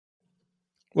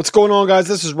What's going on, guys?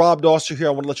 This is Rob Doster here.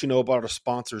 I want to let you know about our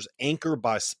sponsors, Anchor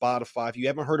by Spotify. If you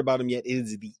haven't heard about them yet, it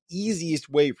is the easiest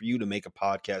way for you to make a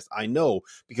podcast. I know,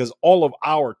 because all of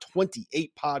our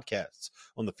 28 podcasts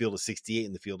on the Field of 68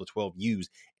 and the Field of 12 use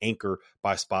Anchor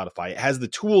by Spotify. It has the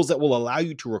tools that will allow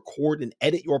you to record and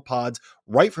edit your pods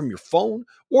right from your phone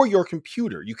or your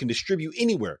computer. You can distribute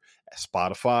anywhere.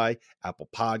 Spotify, Apple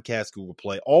Podcasts, Google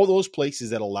Play, all those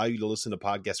places that allow you to listen to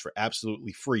podcasts for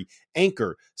absolutely free.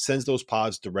 Anchor sends those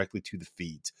pods directly to the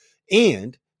feeds.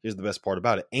 And here's the best part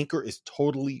about it. Anchor is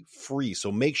totally free.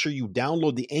 So make sure you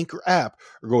download the Anchor app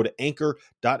or go to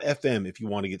anchor.fm if you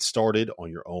want to get started on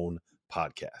your own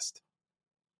podcast.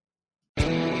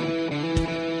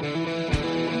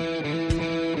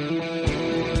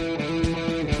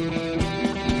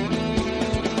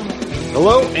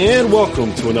 Hello and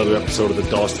welcome to another episode of the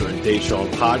Doster and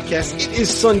Deshaun podcast. It is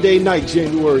Sunday night,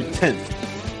 January 10th.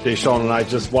 Deshaun and I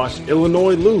just watched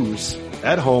Illinois lose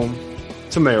at home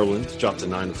to Maryland, dropped to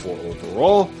 9-4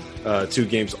 overall, 2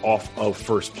 games off of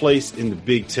first place in the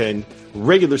Big Ten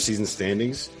regular season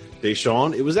standings.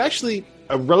 Deshaun, it was actually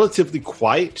a relatively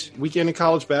quiet weekend in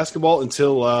college basketball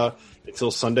until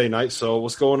Sunday night. So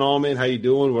what's going on, man? How you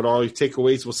doing? What are all your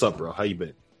takeaways? What's up, bro? How you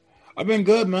been? I've been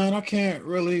good, man. I can't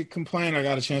really complain. I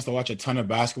got a chance to watch a ton of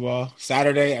basketball.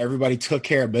 Saturday, everybody took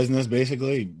care of business,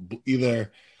 basically.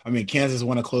 Kansas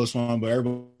won a close one, but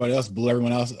everybody else blew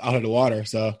everyone else out of the water.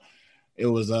 So it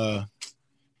was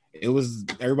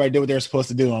everybody did what they were supposed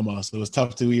to do almost. It was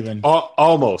tough to even.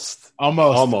 Almost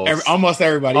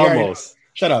Everybody. Almost.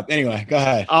 Shut up. Anyway, go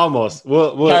ahead. Almost.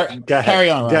 Well, go ahead. Carry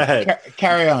on, Rob. Go ahead.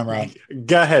 Carry on, Rob.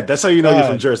 Go ahead. That's how you know you're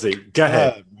from Jersey. Go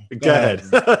ahead. Go ahead.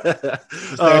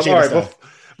 All right.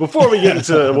 Before we get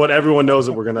into what everyone knows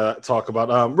that we're going to talk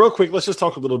about, real quick, let's just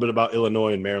talk a little bit about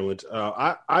Illinois and Maryland.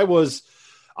 I was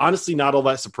honestly not all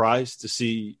that surprised to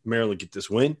see Maryland get this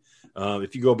win.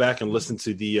 If you go back and listen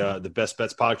to the Best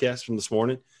Bets podcast from this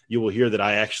morning, you will hear that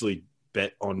I actually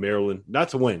bet on Maryland, not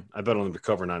to win. I bet on them to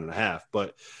cover 9.5.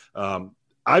 But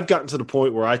I've gotten to the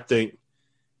point where I think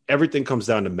everything comes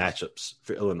down to matchups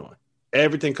for Illinois.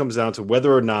 Everything comes down to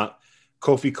whether or not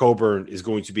Kofi Cockburn is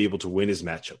going to be able to win his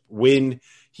matchup. When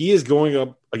he is going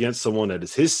up against someone that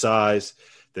is his size,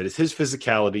 that is his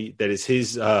physicality, that is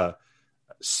his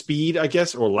speed, I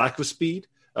guess, or lack of speed,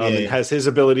 and has his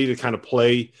ability to kind of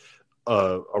play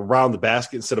around the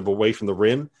basket instead of away from the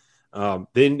rim,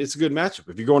 then it's a good matchup.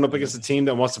 If you're going up against a team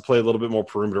that wants to play a little bit more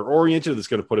perimeter oriented, that's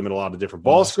going to put him in a lot of different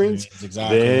ball screens,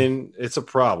 then it's a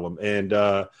problem.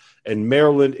 And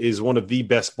Maryland is one of the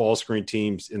best ball screen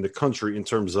teams in the country in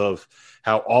terms of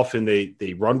how often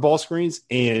they run ball screens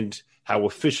and how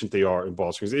efficient they are in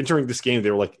ball screens. Entering this game,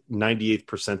 they were like 98th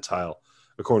percentile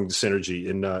according to Synergy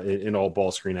in all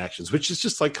ball screen actions, which is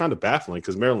just like kind of baffling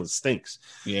because Maryland stinks.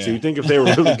 Yeah. So you think if they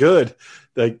were really good,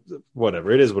 like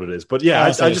whatever, it is what it is. But yeah,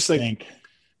 I just think.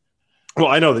 Well,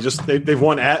 I know they've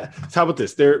won at. How about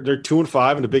this? They're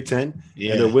 2-5 in the Big Ten,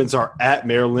 and their wins are at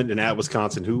Maryland and at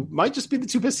Wisconsin, who might just be the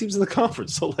 2 best teams in the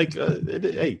conference. So,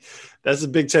 hey, that's the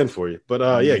Big Ten for you.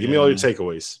 But give me all your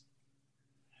takeaways.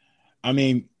 I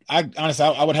mean, I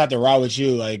would have to ride with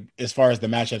you, like as far as the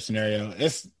matchup scenario.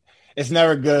 It's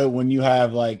never good when you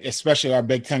have especially our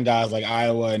Big Ten guys like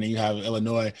Iowa, and then you have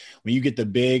Illinois. When you get the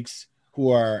bigs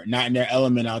who are not in their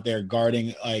element out there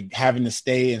guarding, like having to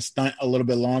stay and stunt a little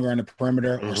bit longer on the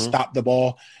perimeter or stop the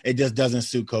ball, it just doesn't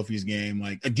suit Kofi's game.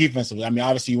 Like defensively, I mean,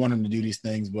 obviously you want him to do these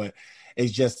things, but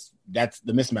it's just that's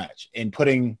the mismatch. And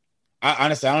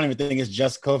honestly, I don't even think it's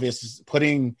just Kofi. It's just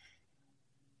putting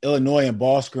Illinois in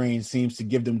ball screens seems to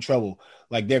give them trouble.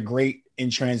 Like they're great in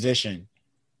transition.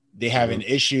 They have an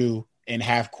issue in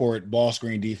half-court ball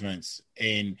screen defense.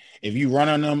 And if you run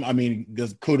on them, I mean,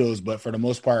 kudos, but for the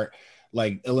most part,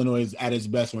 like Illinois is at its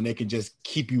best when they can just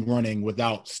keep you running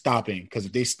without stopping. Because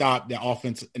if they stop, their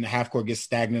offense in the half-court gets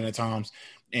stagnant at times.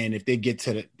 And if they get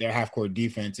to their half-court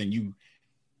defense and you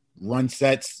run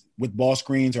sets with ball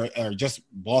screens or just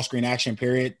ball screen action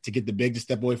period to get the big to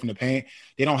step away from the paint,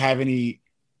 they don't have anybody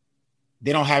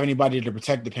to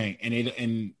protect the paint.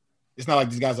 And it's not like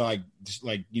these guys are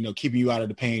keeping you out of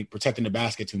the paint, protecting the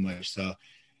basket too much. So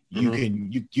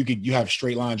you have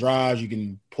straight line drives. You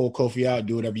can pull Kofi out,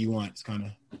 do whatever you want. It's kind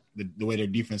of the way their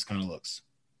defense kind of looks.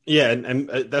 Yeah, and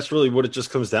that's really what it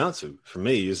just comes down to for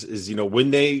me is when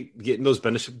they get in those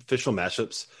beneficial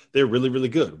matchups, they're really, really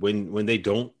good. When they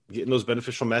don't get in those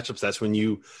beneficial matchups, that's when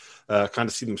you kind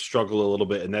of see them struggle a little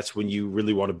bit, and that's when you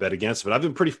really want to bet against them. But I've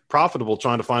been pretty profitable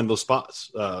trying to find those spots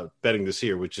betting this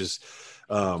year, which is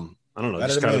I don't know,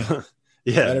 just kind of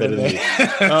Yeah, better than me.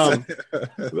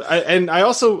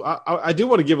 I do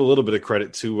want to give a little bit of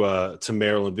credit to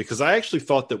Maryland, because I actually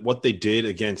thought that what they did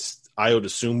against Ayo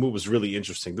Dosunmu was really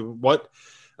interesting. What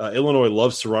Illinois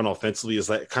loves to run offensively is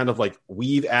that kind of like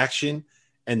weave action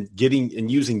and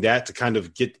using that to kind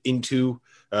of get into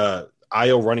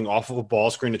Ayo running off of a ball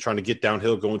screen and trying to get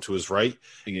downhill, going to his right.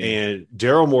 Yeah. And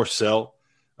Daryl Morcell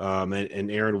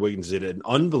and Aaron Wiggins did an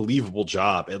unbelievable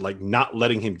job at like not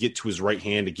letting him get to his right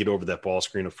hand to get over that ball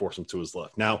screen and force him to his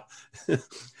left. Now,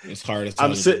 it's hard.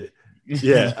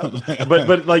 Yeah,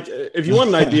 but like if you want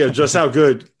an idea of just how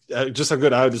good Ayo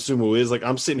Dosunmu is, like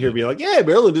I'm sitting here being like, yeah,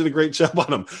 Maryland did a great job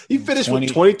on him. He finished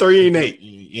with 23 and 8.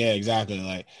 Yeah, exactly.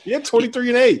 Like he had 23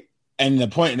 and 8. And the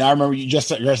point, and I remember you just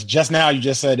now you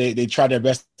just said they tried their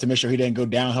best to make sure he didn't go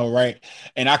downhill, right?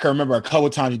 And I can remember a couple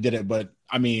of times he did it, but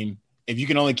I mean, if you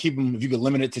can only keep him, if you could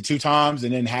limit it to 2 times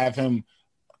and then have him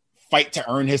fight to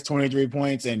earn his 23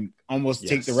 points and almost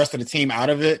take the rest of the team out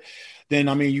of it, then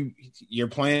I mean you're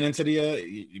playing into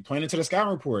the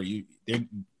scouting report.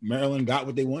 Maryland got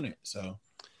what they wanted. So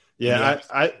yeah.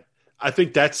 I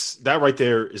think that right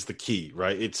there is the key,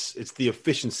 right? It's the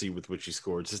efficiency with which he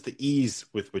scores. It's the ease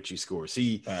with which he scores.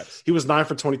 He was 9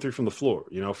 for 23 from the floor.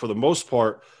 You know, for the most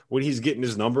part, when he's getting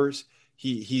his numbers,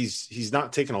 he's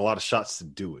not taking a lot of shots to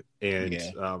do it. And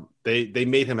they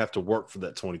made him have to work for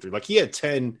that 23. Like he had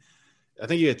 10. I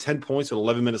think he had 10 points with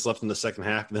 11 minutes left in the second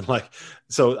half. And then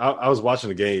so I was watching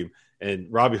the game.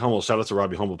 And Robbie Hummel, shout out to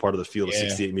Robbie Hummel, part of the Field of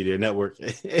 68 Media Network.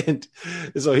 And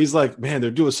so he's like, man, they're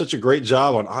doing such a great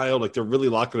job on Ayo. Like, they're really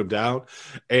locking him down.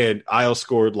 And Ayo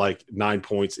scored, 9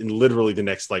 points in literally the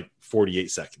next,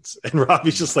 48 seconds. And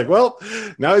Robbie's just like, well,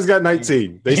 now he's got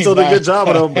 19. They still did a good job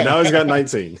on him, but now he's got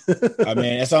 19. I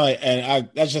mean,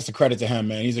 that's just a credit to him,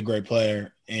 man. He's a great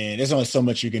player. And there's only so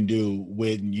much you can do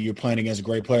when you're playing against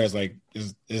great players. Like,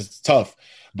 it's tough.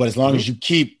 But as long as you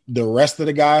keep the rest of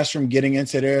the guys from getting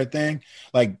into their thing,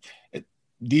 like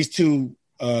these two,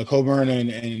 Coburn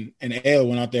and Ale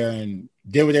went out there and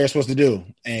did what they were supposed to do,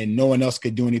 and no one else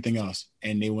could do anything else.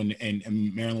 And they win,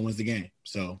 and Maryland wins the game.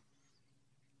 So,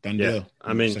 done deal.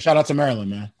 I mean, so shout out to Maryland,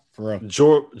 man, for real.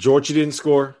 Georgia didn't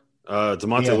score.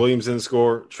 DeMonte Williams didn't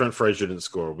score. Trent Frazier didn't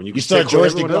score. When you saw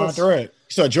Georgia going through it.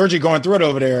 You saw Georgia going through it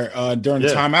over there during the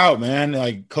timeout, man.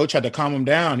 Like coach had to calm him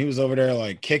down. He was over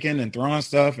there kicking and throwing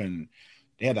stuff, and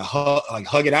they had to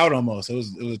hug it out almost. It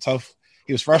was a tough.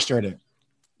 He was frustrated.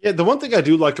 Yeah, the one thing I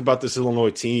do like about this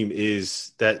Illinois team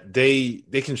is that they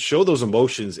can show those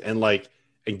emotions and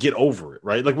get over it,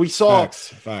 right? Like we saw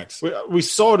facts. We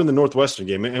saw it in the Northwestern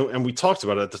game, and we talked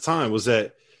about it at the time. Was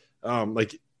that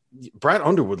Brad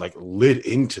Underwood lit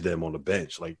into them on the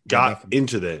bench, got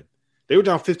into them. They were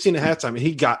down 15 at halftime, and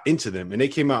he got into them, and they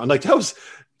came out and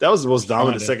that was the most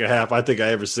dominant second half I think I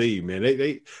ever seen, man.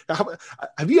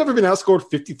 Have you ever been outscored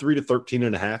 53-13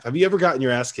 and a half? Have you ever gotten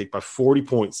your ass kicked by 40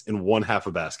 points in one half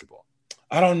of basketball?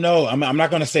 I don't know. I'm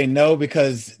not going to say no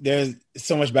because there's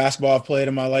so much basketball I've played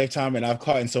in my lifetime, and I've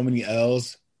caught in so many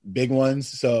L's, big ones.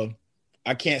 So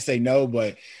I can't say no,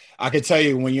 but I could tell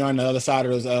you when you're on the other side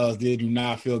of those L's, they do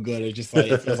not feel good. It's just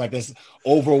it feels like this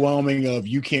overwhelming of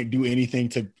you can't do anything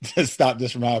to stop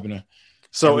this from happening.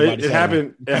 So it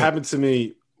happened. It happened to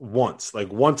me once.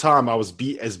 One time I was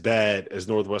beat as bad as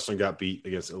Northwestern got beat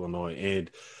against Illinois,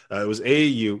 and it was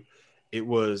AAU. It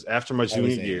was after my junior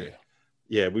year.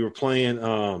 Yeah, we were playing.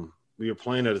 We were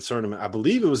playing at a tournament. I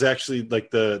believe it was actually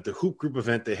the hoop group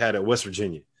event they had at West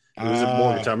Virginia. It was at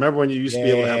Morgantown. Remember when you used to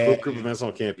be able to have hoop group events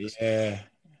on campus? Yeah.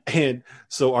 And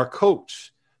so our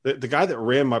coach, the guy that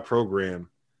ran my program,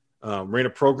 ran a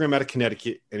program out of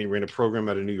Connecticut and he ran a program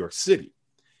out of New York City.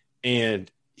 And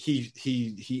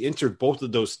he entered both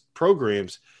of those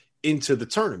programs into the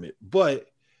tournament, but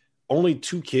only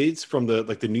 2 kids from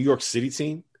the New York City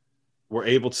team were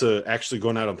able to actually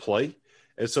go out and play.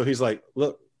 And so he's like,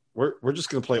 look, we're just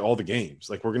going to play all the games.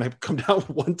 We're going to come down with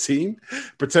 1 team,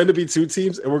 pretend to be 2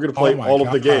 teams, and we're going to play all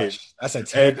of the games. That's a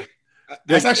 10.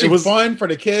 That's actually fun for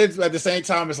the kids, but at the same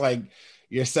time, it's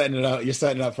you're setting it up. You're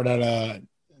setting up for that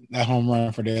home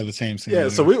run for the other team. Yeah,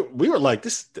 so we were like,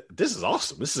 this is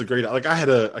awesome. This is a great. I had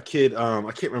a kid. I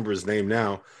can't remember his name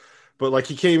now, but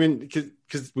he came in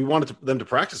because we wanted them to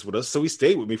practice with us, so he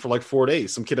stayed with me for 4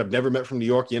 days. Some kid I've never met from New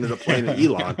York. He ended up playing at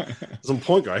Elon. Some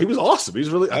point guard. He was awesome. He was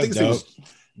really. I think his name was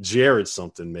Jared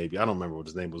something maybe. I don't remember what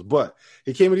his name was, but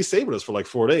he came and he stayed with us for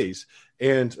 4 days,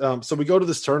 and so we go to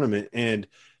this tournament and.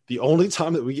 The only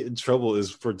time that we get in trouble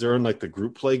is for during the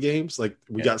group play games.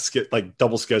 We got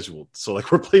double scheduled. So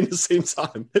we're playing the same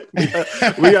time.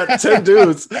 we got 10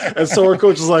 dudes. And so our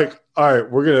coach was like, all right,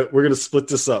 we're gonna split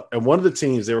this up. And one of the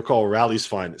teams, they were called Rally's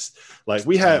Finest.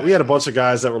 We had a bunch of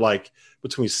guys that were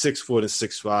between 6 foot and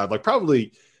 6'5".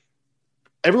 Probably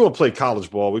everyone played college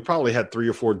ball. We probably had 3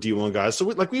 or 4 D1 guys. So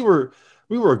we were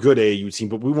a good AAU team,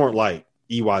 but we weren't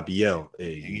EYBL.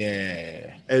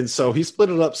 Yeah. And so he split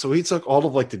it up. So he took all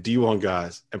of like the D1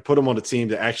 guys and put them on a team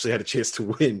that actually had a chance to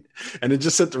win. And then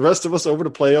just sent the rest of us over to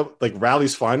play up like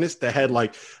Rally's finest that had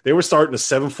like, they were starting a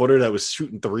 7-footer that was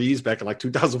shooting threes back in like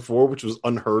 2004, which was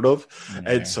unheard of. Yeah.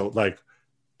 And so like,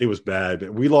 it was bad.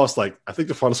 We lost like, I think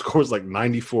the final score was like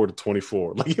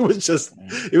 94-24. Like it was just,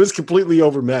 it was completely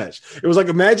overmatched. It was like,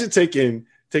 imagine taking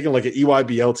like an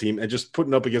EYBL team and just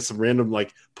putting up against some random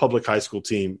like public high school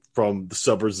team from the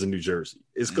suburbs of New Jersey.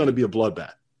 It's going to be a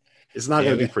bloodbath. It's not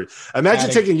going to be pretty.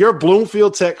 Imagine taking your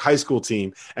Bloomfield Tech high school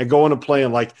team and going and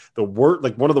playing like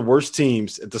one of the worst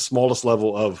teams at the smallest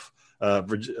level of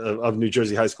New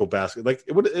Jersey high school basketball. Like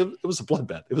it was a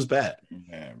bloodbath. It was bad.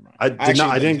 Yeah, I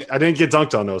didn't get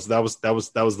dunked on those. That was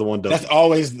the one. That's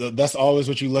always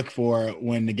what you look for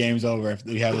when the game's over. If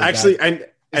you have actually guys.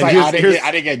 And like I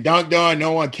didn't get dunked on.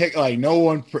 No one kicked. Like no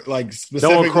one like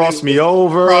specifically. No one crossed me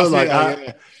over.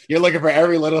 You're looking for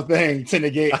every little thing to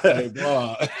negate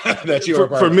that you were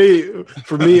for me.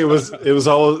 It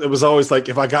was always like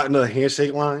if I got into the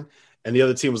handshake line and the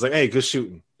other team was like, "Hey, good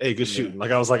shooting. Hey, good shooting."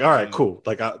 Like I was like, "All right, cool."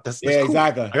 Like that's cool.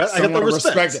 Exactly. I got the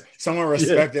respect. Someone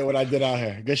respected what I did out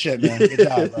here. Good shit, man. Good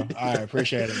job, bro. All right,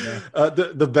 appreciate it, man.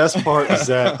 The best part is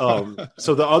that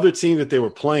so the other team that they were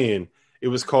playing. It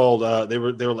was called they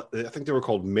were I think they were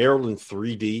called Maryland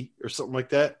 3D or something like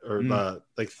that, or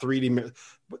like 3D,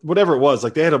 whatever it was.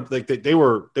 Like they had they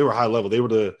were high level. They were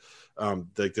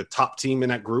the top team in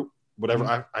that group.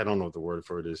 Whatever I don't know what the word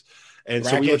for it is. And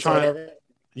so we were trying.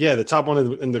 Yeah, the top one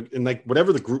in like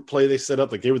whatever the group play they set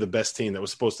up. Like they were the best team that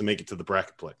was supposed to make it to the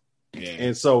bracket play. Yeah.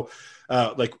 And so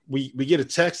like we get a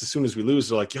text as soon as we lose.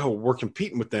 They're like, "Yo, we're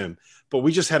competing with them," but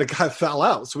we just had a guy foul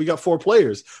out, so we got 4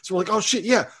 players. So we're like, "Oh shit,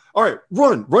 yeah, all right,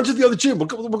 run to the other gym. We're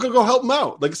gonna go help them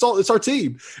out. Like it's our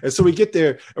team." And so we get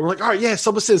there and we're like, "All right, yeah,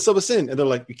 sub us in." And they're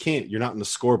like, "You can't. You're not in the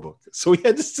scorebook." So we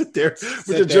had to sit there with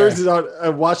the jerseys on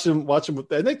and watch them.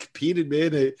 And they competed,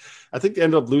 man. I think they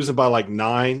ended up losing by like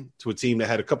 9 to a team that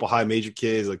had a couple high major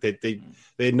kids. Like they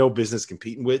had no business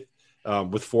competing with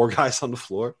 4 guys on the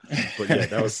floor. But yeah,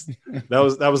 that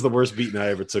was the worst beating I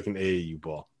ever took in AAU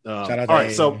ball. All right,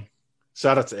 AAU. So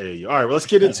shout out to AAU. All right, well, let's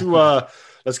get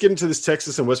into this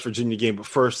Texas and West Virginia game. But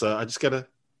first, I just gotta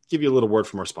give you a little word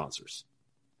from our sponsors.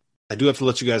 I do have to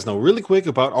let you guys know really quick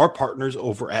about our partners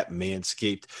over at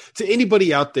Manscaped. To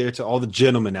anybody out there, to all the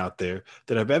gentlemen out there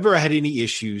that have ever had any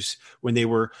issues when they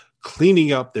were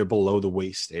cleaning up their below the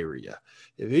waist area,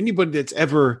 if anybody that's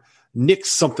ever nicked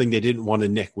something they didn't want to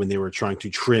nick when they were trying to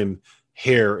trim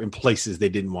hair in places they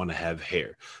didn't want to have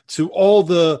hair, to all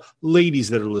the ladies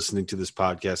that are listening to this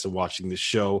podcast and watching this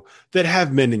show that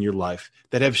have men in your life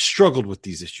that have struggled with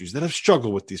these issues, that have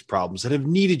struggled with these problems, that have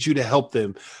needed you to help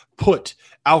them put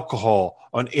alcohol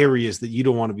on areas that you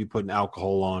don't want to be putting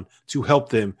alcohol on, to help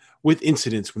them with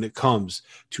incidents when it comes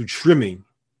to trimming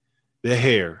the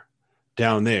hair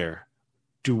down there,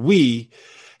 do we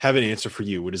have an answer for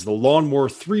you. It is the Lawnmower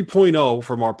 3.0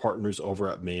 from our partners over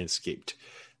at Manscaped.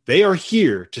 They are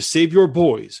here to save your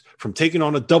boys from taking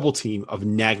on a double team of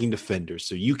nagging defenders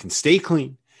so you can stay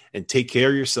clean and take care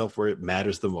of yourself where it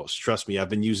matters the most. Trust me, I've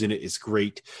been using it. It's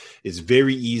great. It's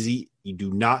very easy. You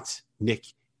do not nick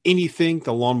anything.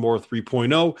 The Lawnmower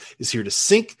 3.0 is here to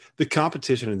sink the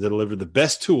competition and deliver the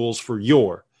best tools for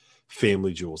your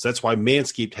family jewels. That's why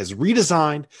Manscaped has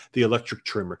redesigned the electric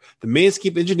trimmer. The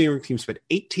Manscaped engineering team spent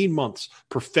 18 months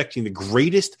perfecting the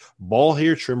greatest ball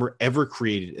hair trimmer ever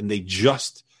created, and they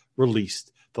just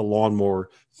released the Lawnmower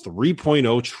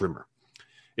 3.0 trimmer.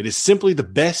 It is simply the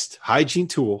best hygiene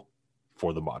tool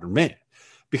for the modern man.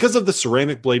 Because of the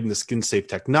ceramic blade and the skin-safe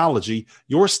technology,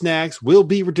 your snags will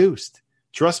be reduced.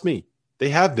 Trust me, they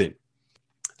have been.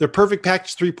 Their Perfect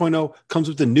Package 3.0 comes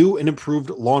with the new and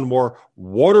improved Lawnmower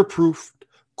waterproof,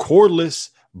 cordless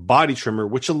body trimmer,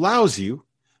 which allows you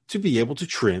to be able to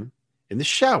trim in the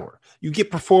shower. You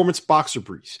get performance boxer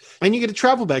briefs, and you get a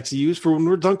travel bag to use for when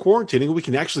we're done quarantining and we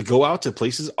can actually go out to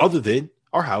places other than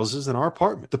our houses and our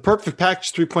apartment. The Perfect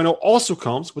Package 3.0 also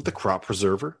comes with the Crop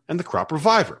Preserver and the Crop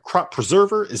Reviver. Crop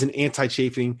Preserver is an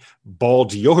anti-chafing ball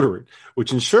deodorant,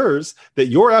 which ensures that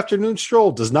your afternoon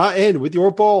stroll does not end with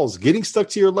your balls getting stuck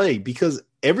to your leg, because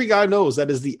every guy knows that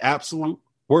is the absolute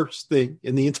worst thing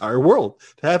in the entire world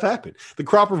to have happen. The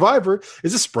Crop Reviver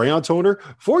is a spray-on toner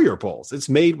for your balls. It's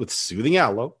made with soothing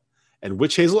aloe and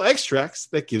witch hazel extracts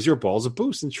that gives your balls a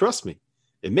boost. And trust me,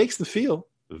 it makes them feel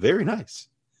very nice.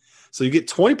 So you get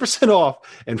 20% off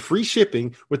and free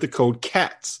shipping with the code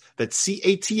CATS, that's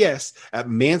C-A-T-S, at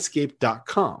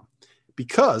manscaped.com,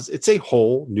 because it's a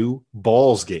whole new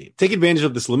balls game. Take advantage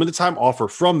of this limited time offer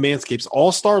from Manscaped's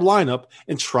all-star lineup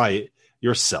and try it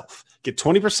yourself. Get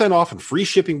 20% off and free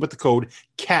shipping with the code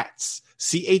CATS,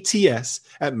 CATS,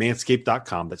 at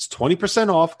manscaped.com. That's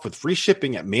 20% off with free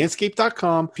shipping at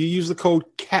manscaped.com if you use the code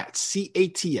CATS,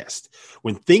 CATS.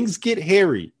 When things get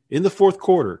hairy in the fourth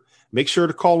quarter, make sure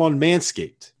to call on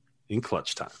Manscaped in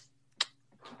clutch time.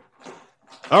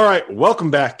 All right, welcome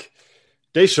back.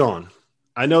 Deshaun,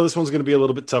 I know this one's going to be a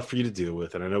little bit tough for you to deal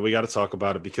with, and I know we got to talk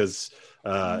about it because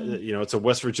it's a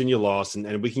West Virginia loss,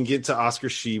 and we can get to Oscar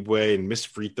Tshiebwe and missed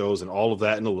free throws and all of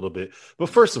that in a little bit. But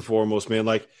first and foremost, man,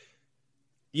 like,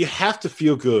 you have to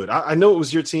feel good. I know it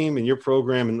was your team and your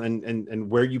program and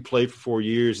where you played for 4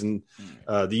 years and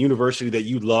the university that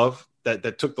you love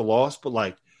that took the loss, but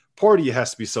like, part of you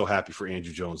has to be so happy for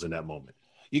Andrew Jones in that moment.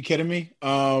 You kidding me?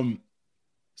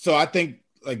 So I think,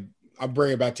 like, I'll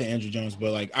bring it back to Andrew Jones,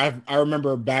 but like I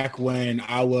remember back when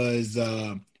I was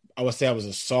I would say I was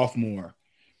a sophomore,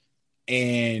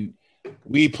 and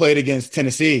we played against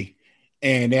Tennessee,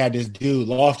 and they had this dude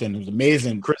Lofton. It was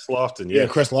amazing. Chris Lofton, yeah,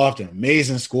 Chris Lofton,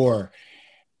 amazing scorer,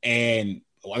 and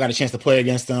I got a chance to play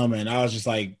against him, and I was just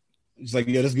like,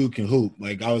 yo, this dude can hoop.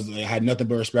 Like, I had nothing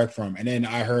but respect for him. And then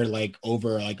I heard, like,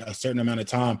 over like a certain amount of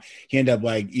time, he ended up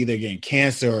like either getting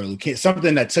cancer or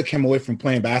something that took him away from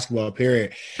playing basketball,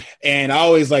 period. And I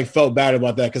always like felt bad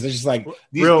about that because it's just like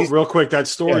real quick. That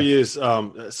story is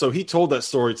so he told that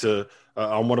story to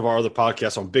on one of our other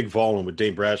podcasts on Big Volume with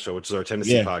Dane Bradshaw, which is our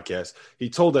Tennessee podcast. He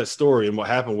told that story, and what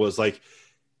happened was, like,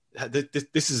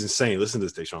 this is insane. Listen to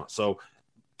this, Deshaun. So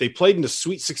they played in the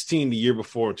Sweet 16 the year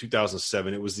before in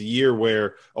 2007. It was the year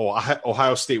where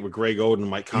Ohio State with Greg Oden and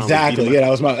Mike Conley. Exactly. Yeah,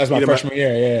 that's my freshman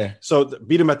year. Yeah. So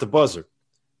beat him at the buzzer.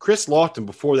 Chris Lofton,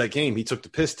 before that game, he took the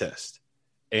piss test,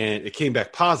 and it came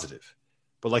back positive.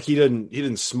 But like, he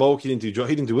didn't smoke, he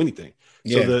didn't do anything.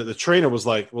 So the trainer was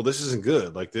like, "Well, this isn't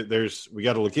good. Like, we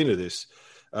got to look into this."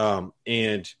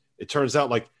 And it turns out,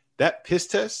 like, that piss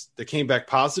test that came back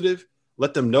positive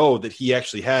let them know that he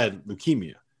actually had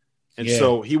leukemia. And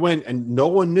so he went, and no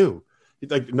one knew.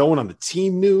 Like, no one on the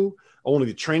team knew. Only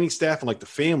the training staff and like the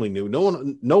family knew. No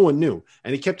one knew.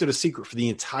 And he kept it a secret for the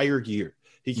entire year.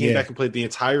 He came back and played the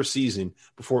entire season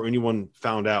before anyone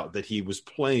found out that he was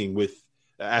playing with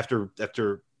after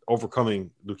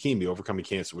overcoming leukemia, overcoming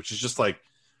cancer, which is just like,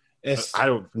 I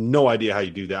have no idea how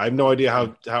you do that. I have no idea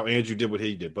how Andrew did what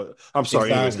he did. But I'm sorry.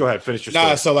 Exactly. Anyways, go ahead, finish your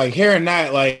story. So like, hearing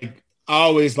that, like, I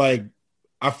always like,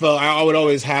 I felt I would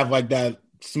always have like that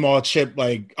small chip,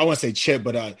 like, I wouldn't say chip,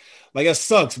 but like, it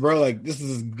sucks, bro. Like, this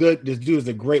dude is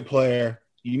a great player.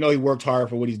 You know, he worked hard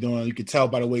for what he's doing. You could tell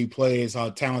by the way he plays how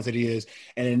talented he is.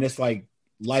 And then this, like,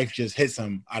 life just hits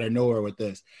him out of nowhere with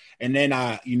this. And then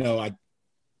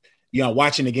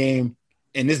watching the game,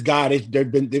 and this guy,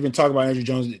 they've been talking about Andrew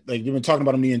Jones, like, they've been talking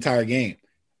about him the entire game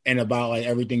and about like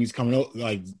everything he's gone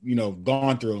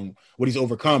through and what he's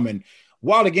overcome. And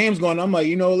while the game's going, I'm like,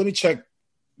 let me check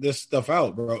this stuff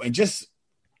out, bro. And just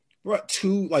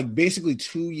basically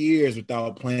 2 years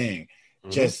without playing,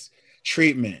 just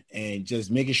treatment and just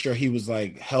making sure he was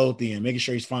like healthy and making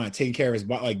sure he's fine, taking care of his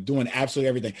body, like doing absolutely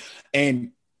everything.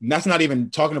 And that's not even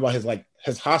talking about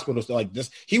his hospital stuff. Like,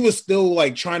 this, he was still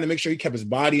like trying to make sure he kept his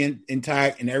body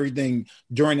intact and everything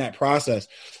during that process.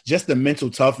 Just the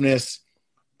mental toughness,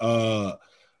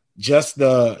 just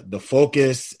the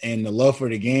focus and the love for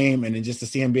the game, and then just to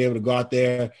see him be able to go out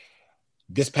there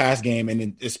this past game, and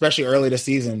then especially early this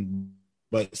season,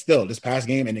 but still this past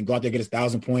game, and then go out there, get his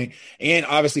 1,000-point, and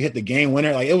obviously hit the game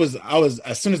winner. Like, I was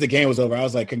as soon as the game was over, I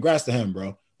was like, congrats to him,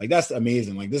 bro. Like, that's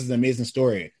amazing. Like, this is an amazing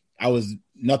story. I was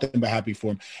nothing but happy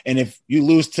for him. And if we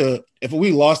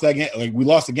lost that game, like, we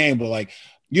lost the game, but like,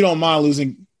 you don't mind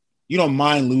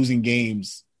losing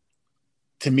games,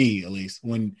 to me at least,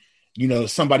 when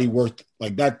somebody worth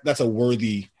like that's a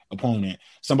worthy opponent,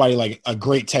 somebody like a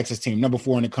great Texas team, number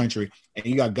 4 in the country, and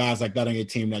you got guys like that on your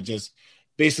team that just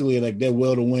basically like their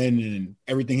will to win and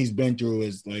everything he's been through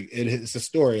is like, it's a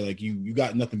story. Like, you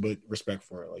got nothing but respect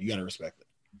for it. Like, you got to respect it.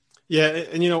 Yeah,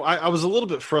 and I was a little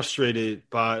bit frustrated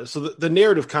by, so the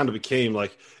narrative kind of became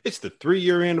like, it's the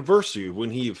 3-year anniversary when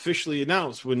he officially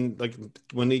announced, when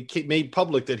he made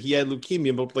public that he had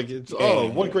leukemia, but like, it's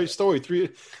what great story.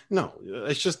 No,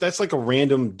 it's just, that's like a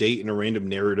random date and a random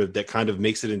narrative that kind of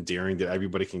makes it endearing that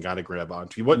everybody can kind of grab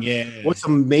onto. What's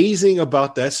amazing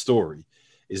about that story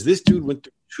is this dude went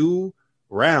through 2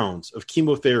 rounds of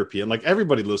chemotherapy, and like,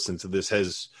 everybody listening to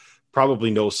this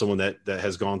probably knows someone that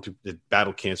has gone through, that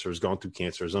battled cancer, has gone through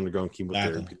cancer, has undergone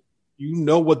chemotherapy. Exactly. You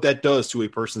know what that does to a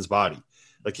person's body.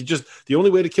 Like, the only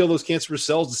way to kill those cancerous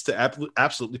cells is to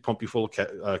absolutely pump you full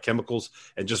of chemicals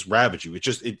and just ravage you.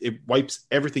 It wipes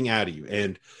everything out of you.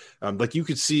 And like, you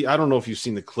could see, I don't know if you've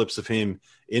seen the clips of him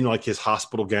in like his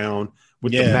hospital gown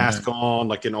with the mask on,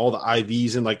 like, and all the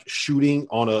IVs and like shooting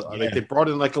on like they brought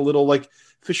in like a little like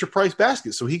Fisher Price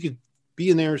basket so he could be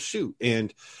in there and shoot.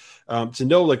 And to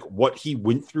know like what he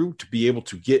went through to be able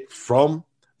to get from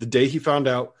the day he found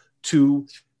out to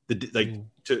the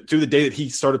to the day that he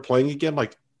started playing again,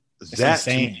 like it's that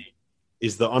insane.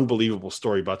 Is the unbelievable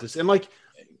story about this. And like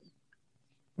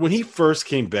when he first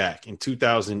came back in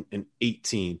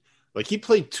 2018, like he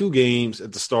played 2 games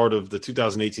at the start of the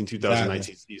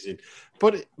 2018-2019 season,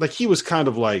 but like he was kind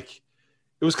of like,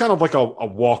 it was kind of like a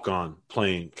walk-on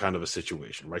playing kind of a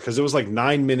situation, right? Because it was like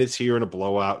 9 minutes here in a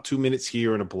blowout, 2 minutes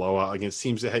here in a blowout against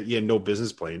teams that had no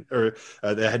business playing, or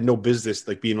that had no business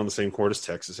like being on the same court as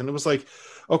Texas. And it was like,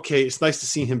 okay, it's nice to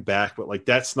see him back, but like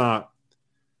he's not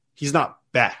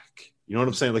back. You know what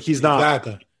I'm saying? Like he's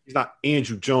not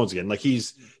Andrew Jones again. Like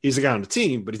he's a guy on the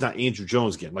team, but he's not Andrew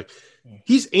Jones again. Like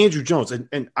he's Andrew Jones,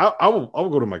 and I will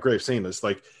go to my grave saying this.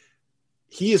 Like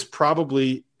he is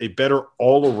probably a better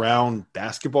all-around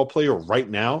basketball player right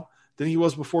now than he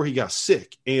was before he got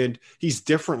sick. And he's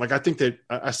different. Like I think that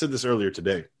I said this earlier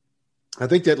today. I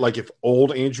think that like if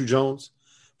old Andrew Jones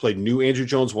played new Andrew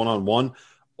Jones one-on-one,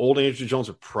 old Andrew Jones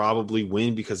would probably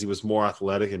win because he was more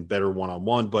athletic and better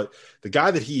one-on-one. But the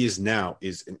guy that he is now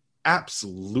is an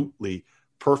absolutely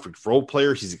perfect role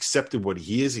player. He's accepted what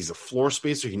he is. He's a floor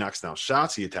spacer. He knocks down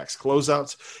shots. He attacks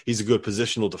closeouts. He's a good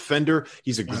positional defender.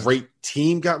 He's a great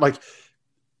team guy. Like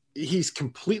he's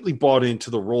completely bought into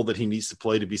the role that he needs to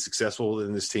play to be successful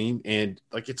in this team. And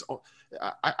like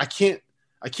I can't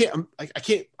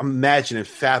imagine and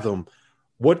fathom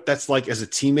what that's like as a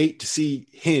teammate to see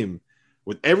him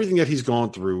with everything that he's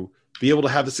gone through be able to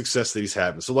have the success that he's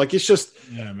having. So like, it's just,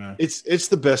 man, it's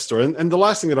the best story. And the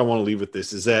last thing that I want to leave with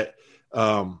this is that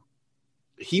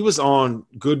he was on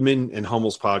Goodman and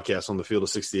Hummel's podcast on the Field of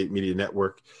 68 Media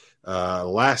Network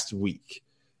last week.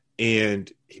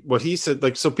 And what he said,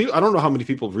 like, so people, I don't know how many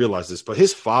people realize this, but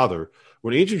his father,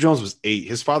 when Andrew Jones was 8,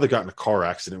 his father got in a car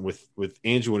accident with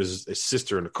Andrew and his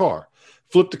sister in the car,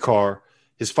 flipped the car.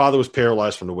 His father was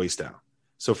paralyzed from the waist down.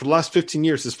 So for the last 15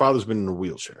 years, his father's been in a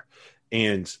wheelchair.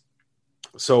 And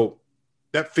so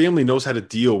that family knows how to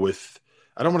deal with,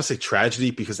 I don't want to say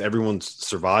tragedy because everyone's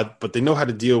survived, but they know how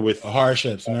to deal with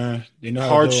hardships, man. They know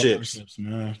hardships,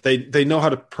 man. They know how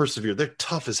to persevere. They're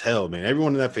tough as hell, man.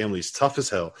 Everyone in that family is tough as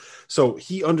hell. So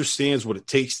he understands what it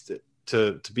takes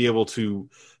to be able to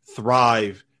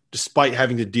thrive despite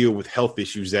having to deal with health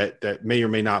issues that may or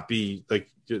may not be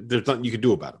like, there's nothing you can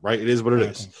do about it, right? It is what it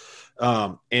is.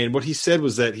 And what he said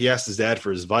was that he asked his dad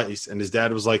for his advice, and his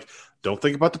dad was like, don't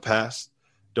think about the past.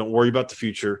 Don't worry about the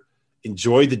future.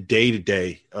 Enjoy the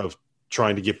day-to-day of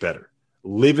trying to get better.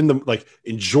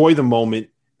 Enjoy the moment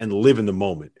and live in the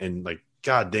moment. And like,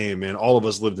 God damn, man, all of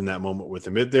us lived in that moment with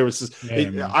him.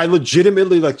 I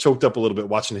legitimately like choked up a little bit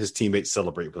watching his teammates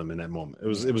celebrate with him in that moment.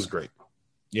 It was great.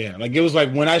 Yeah. Like it was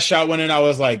like when I shot one in, I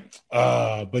was like,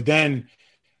 but then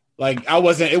like,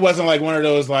 it wasn't like one of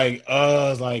those like,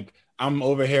 it's like, I'm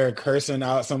over here cursing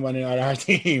out somebody on our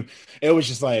team. It was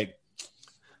just like,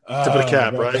 tip of the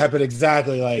cap, bro, right?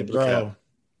 Exactly. Like, bro,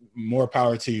 more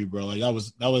power to you, bro. Like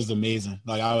that was amazing.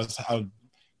 Like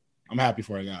I'm happy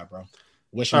for a guy, bro.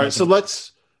 All right, so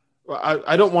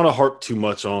I don't want to harp too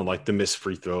much on like the missed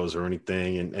free throws or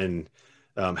anything, and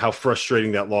how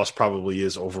frustrating that loss probably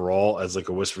is overall as like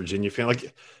a West Virginia fan.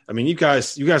 Like, I mean, you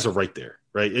guys are right there,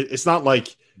 right? It's not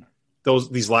like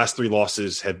these last 3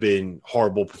 losses have been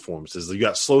horrible performances. You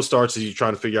got slow starts as you're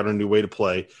trying to figure out a new way to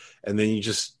play, and then you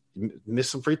just miss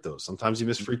some free throws. Sometimes you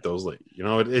miss free throws late. You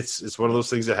know, it's one of those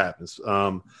things that happens.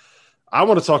 I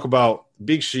want to talk about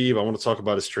Big Sheev. I want to talk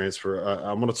about his transfer.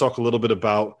 I want to talk a little bit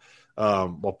about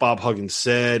what Bob Huggins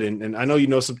said, and I know you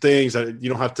know some things. You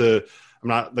don't have to. I'm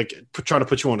not like trying to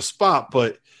put you on the spot,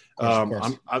 but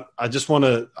I just want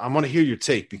to hear your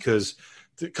take, because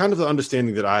kind of the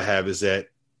understanding that I have is that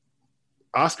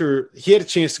Oscar, he had a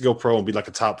chance to go pro and be like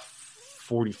a top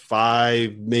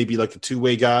 45, maybe like a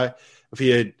 2-way guy if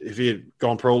he had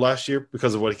gone pro last year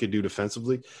because of what he could do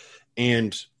defensively.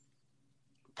 And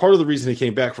part of the reason he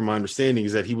came back, from my understanding,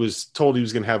 is that he was told he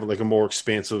was going to have like a more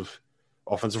expansive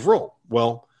offensive role.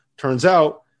 Well, turns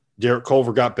out Derek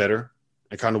Culver got better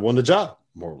and kind of won the job,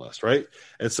 more or less, right?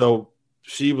 And so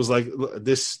she was like,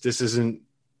 this isn't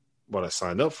what I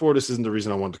signed up for. This isn't the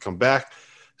reason I wanted to come back.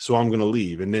 So I'm going to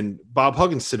leave. And then Bob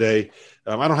Huggins today,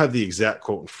 I don't have the exact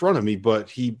quote in front of me, but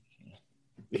he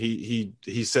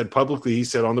said publicly, he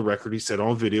said on the record, he said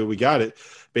on video, we got it.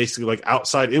 Basically, like,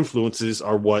 outside influences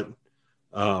are what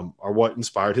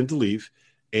inspired him to leave.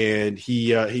 And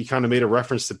he kind of made a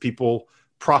reference to people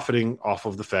profiting off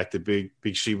of the fact that Big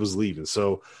She was leaving.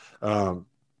 So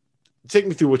take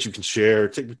me through what you can share.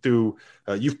 Take me through.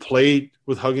 You've played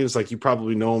with Huggins, like you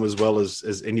probably know him as well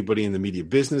as anybody in the media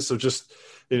business. So just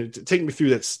take me through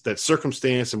that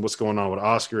circumstance and what's going on with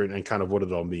Oscar and kind of what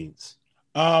it all means.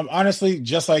 Honestly,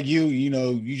 just like you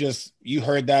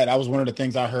heard that. That was one of the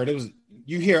things I heard. It was,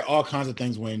 you hear all kinds of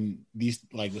things when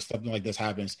when something like this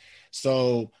happens.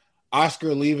 So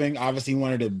Oscar leaving, obviously he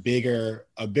wanted a bigger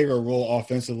role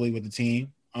offensively with the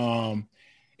team.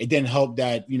 It didn't help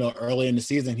that, early in the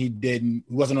season, he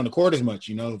wasn't on the court as much,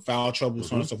 foul trouble,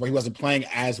 so on and so forth. He wasn't playing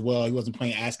as well. He wasn't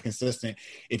playing as consistent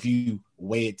if you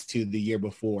weigh it to the year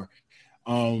before.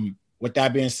 With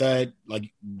that being said,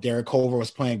 like Derek Culver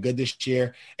was playing good this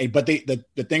year. But the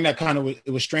thing that kind of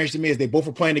was strange to me is they both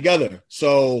were playing together.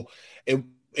 So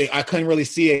I couldn't really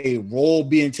see a role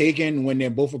being taken when they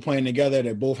both were playing together.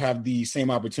 They both have the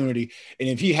same opportunity. And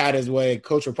if he had his way,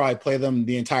 coach would probably play them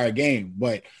the entire game.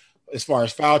 But as far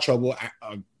as foul trouble,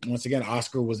 once again,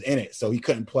 Oscar was in it. So he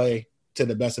couldn't play to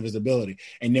the best of his ability.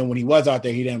 And then when he was out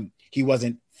there, he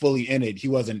wasn't fully in it. He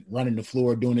wasn't running the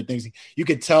floor, doing the things. You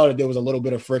could tell that there was a little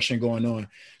bit of friction going on.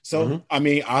 So, I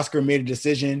mean, Oscar made a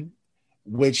decision,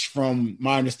 which from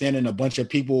my understanding, a bunch of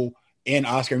people and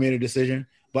Oscar made a decision,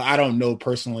 but I don't know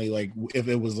personally, like if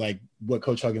it was like what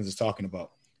Coach Huggins is talking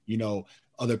about,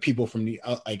 other people from the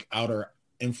outer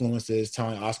influences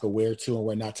telling Oscar where to and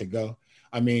where not to go.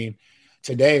 I mean,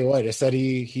 today, they said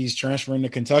he's transferring to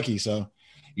Kentucky. So,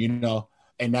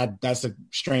 and that's a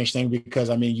strange thing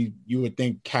because I mean you would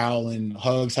think Cal and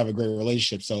Hugs have a great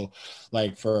relationship. So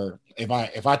like if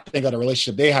I think of the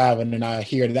relationship they have and then I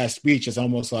hear that speech, it's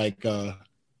almost like a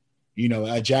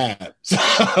jab.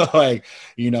 So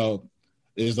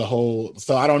there's the whole,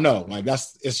 so I don't know. Like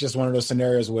it's just one of those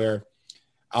scenarios where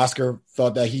Oscar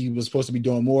thought that he was supposed to be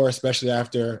doing more, especially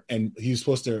after, and he was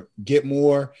supposed to get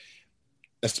more,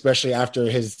 especially after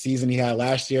his season he had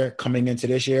last year coming into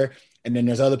this year. And then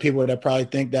there's other people that probably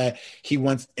think that he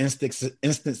wants instant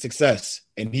success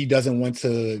and he doesn't want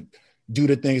to do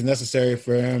the things necessary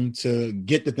for him to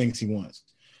get the things he wants.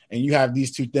 And you have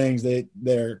these two things that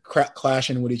they're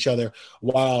clashing with each other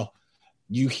while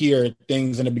you hear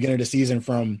things in the beginning of the season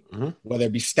from whether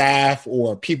it be staff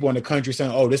or people in the country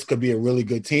saying, oh, this could be a really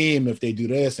good team if they do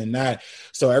this and that.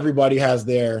 So everybody has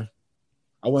their,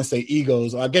 I wouldn't say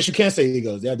egos. I guess you can't say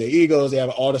egos. They have their egos. They have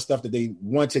all the stuff that they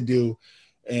want to do.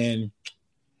 And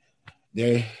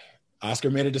Oscar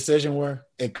made a decision where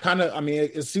it kind of, I mean,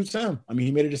 it suits him. I mean,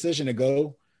 he made a decision to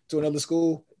go to another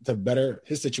school to better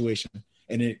his situation.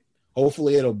 And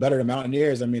hopefully it'll better the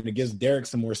Mountaineers. I mean, it gives Derek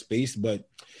some more space, but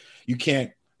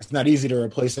it's not easy to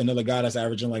replace another guy that's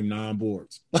averaging like 9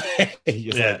 boards.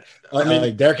 Yeah.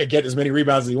 Like Derek could get as many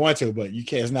rebounds as he wants to, but you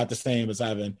can't, it's not the same as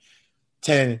having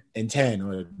 10 and 10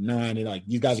 or 9. And like,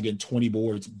 you guys are getting 20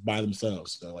 boards by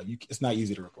themselves. So like, it's not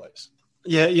easy to replace.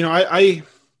 Yeah,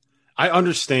 I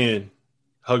understand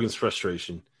Huggins'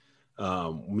 frustration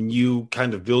when you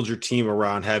kind of build your team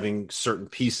around having certain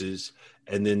pieces,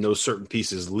 and then those certain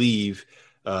pieces leave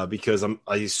because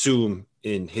I assume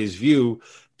in his view,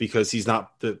 because he's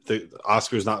not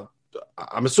Oscar's not.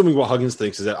 I'm assuming what Huggins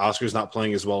thinks is that Oscar's not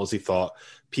playing as well as he thought.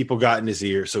 People got in his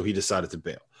ear, so he decided to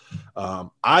bail.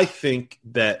 I think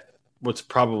that what's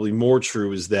probably more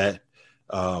true is that.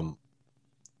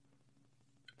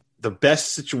 The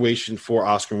best situation for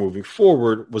Oscar moving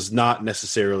forward was not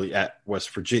necessarily at West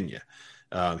Virginia.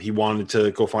 He wanted to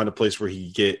go find a place where he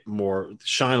could get more,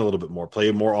 shine a little bit more, play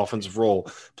a more offensive role,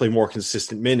 play more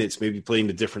consistent minutes, maybe play in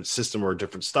a different system or a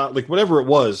different style, like whatever it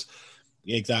was.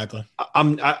 Exactly.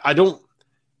 I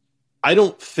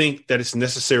don't think that it's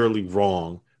necessarily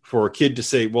wrong for a kid to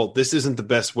say, well, this isn't the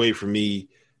best way for me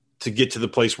to get to the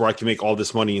place where I can make all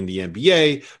this money in the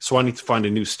NBA, so I need to find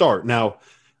a new start. Now,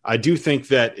 I do think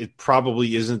that it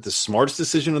probably isn't the smartest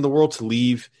decision in the world to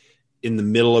leave in the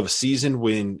middle of a season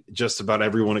when just about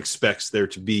everyone expects there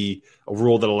to be a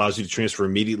rule that allows you to transfer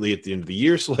immediately at the end of the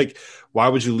year. So, like, why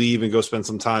would you leave and go spend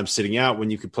some time sitting out when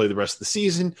you could play the rest of the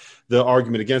season? The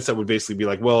argument against that would basically be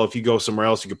like, well, if you go somewhere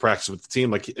else, you could practice with the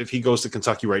team. Like, if he goes to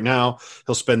Kentucky right now,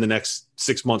 he'll spend the next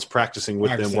 6 months practicing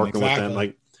with them, working with them,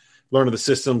 like learning the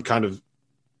system, kind of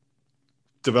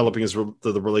developing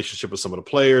the relationship with some of the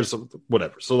players,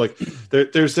 whatever. So like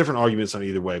there's different arguments on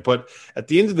either way, but at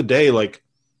the end of the day, like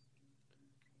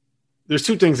there's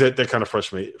two things that kind of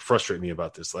frustrate me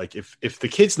about this. Like if the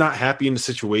kid's not happy in the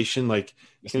situation, like,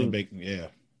 it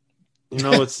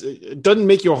doesn't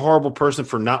make you a horrible person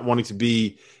for not wanting to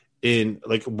be in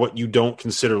like what you don't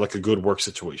consider like a good work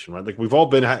situation, right? Like we've all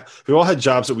had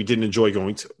jobs that we didn't enjoy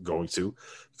going to.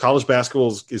 College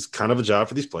basketball is kind of a job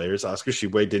for these players. Oscar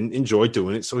Tshiebwe didn't enjoy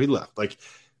doing it, so he left. Like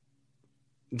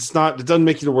It's not. It doesn't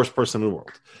make you the worst person in the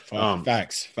world.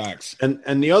 Facts.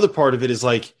 And the other part of it is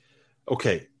like,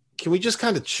 okay, can we just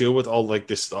kind of chill with all like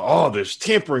this? Oh, there's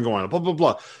tampering going on. Blah blah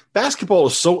blah. Basketball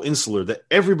is so insular that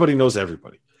everybody knows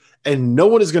everybody, and no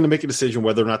one is going to make a decision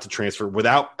whether or not to transfer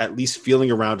without at least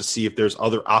feeling around to see if there's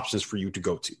other options for you to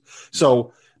go to.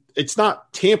 So it's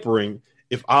not tampering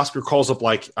if Oscar calls up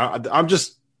like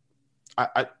this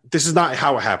is not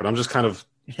how it happened. I'm just kind of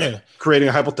creating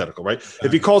a hypothetical, right?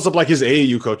 If he calls up like his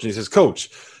AAU coach and he says, Coach,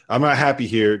 I'm not happy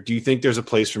here. Do you think there's a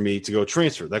place for me to go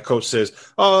transfer? That coach says,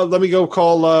 let me go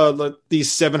call these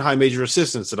 7 high major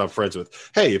assistants that I'm friends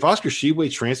with. Hey, if Oscar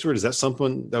Tshiebwe transferred, is that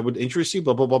something that would interest you?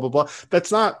 Blah, blah, blah, blah, blah.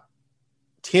 That's not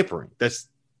tampering. That's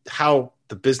how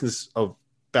the business of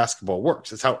basketball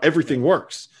works. It's how everything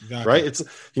works, right? It's,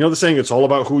 the saying, it's all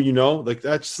about who you know. Like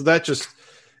that just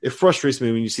it frustrates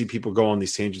me when you see people go on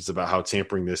these tangents about how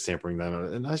tampering this, tampering that,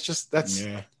 and that's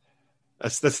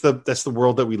the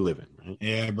world that we live in. Right?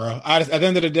 Yeah, bro. At the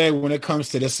end of the day, when it comes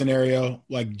to this scenario,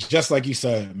 like just like you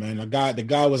said, man, the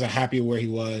guy wasn't happy where he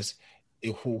was.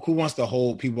 Who wants to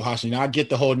hold people hostage? Now, I get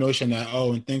the whole notion that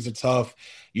when things are tough,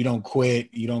 you don't quit.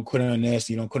 You don't quit on this.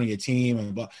 You don't quit on your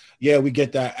team. But yeah, we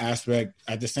get that aspect.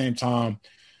 At the same time,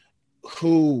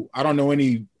 I don't know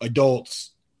any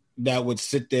adults that would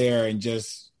sit there and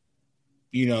just,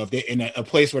 if they're in a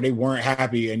place where they weren't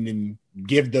happy and then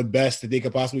give the best that they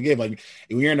could possibly give. Like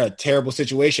when you're in a terrible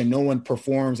situation, no one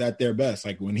performs at their best.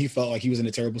 Like when he felt like he was in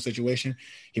a terrible situation,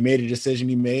 he made a decision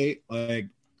he made. Like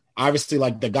obviously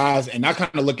like the guys, and I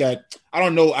kind of look at, I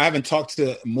don't know, I haven't talked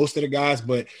to most of the guys,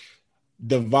 but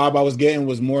the vibe I was getting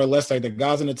was more or less like the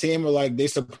guys on the team are like, they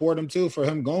support him too for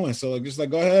him going. So like, just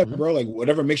like, go ahead, bro. Like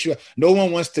whatever makes you, no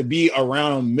one wants to be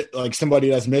around like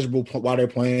somebody that's miserable while they're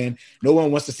playing. No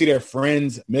one wants to see their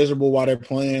friends miserable while they're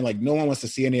playing. Like no one wants to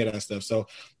see any of that stuff. So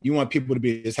you want people to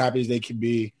be as happy as they can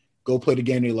be, go play the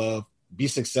game they love, be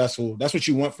successful. That's what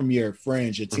you want from your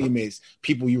friends, your teammates,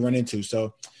 people you run into.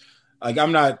 So like,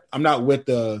 I'm not with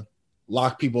the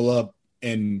lock people up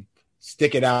and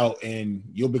stick it out and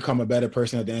you'll become a better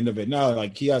person at the end of it. No,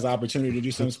 like he has the opportunity to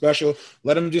do something special.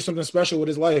 Let him do something special with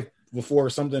his life before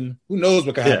something, who knows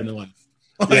what can happen in life.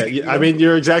 I mean,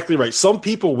 you're exactly right. Some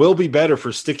people will be better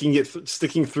for sticking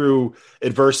through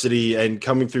adversity and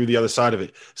coming through the other side of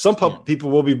it. Some people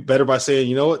will be better by saying,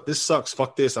 you know what, this sucks.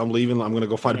 Fuck this. I'm leaving. I'm going to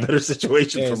go find a better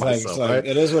situation for myself. Right?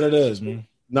 It is what it is, man.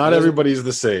 Not everybody's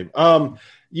the same.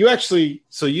 You actually,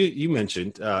 so you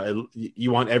mentioned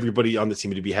you want everybody on the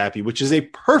team to be happy, which is a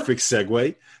perfect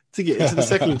segue to get into the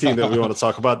second team that we want to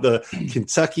talk about, the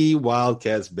Kentucky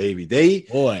Wildcats, baby. They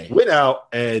went out,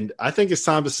 and I think it's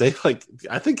time to say, like,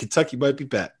 I think Kentucky might be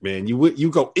back, man. You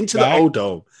go into the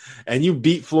O-Dome, and you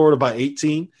beat Florida by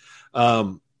 18.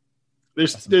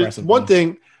 There's one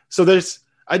thing. So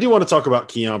I do want to talk about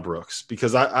Keon Brooks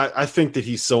because I think that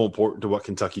he's so important to what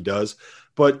Kentucky does.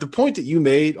 But the point that you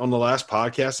made on the last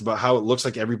podcast about how it looks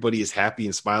like everybody is happy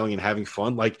and smiling and having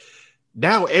fun, like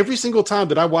now every single time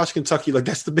that I watch Kentucky, like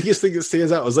that's the biggest thing that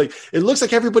stands out. I was like, it looks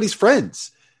like everybody's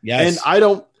friends. Yes.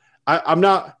 And I'm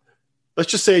not,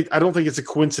 let's just say, I don't think it's a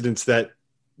coincidence that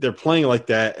they're playing like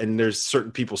that, and there's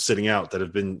certain people sitting out that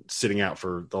have been sitting out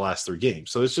for the last 3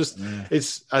 games. So it's just,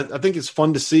 I think it's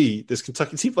fun to see this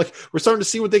Kentucky team. Like we're starting to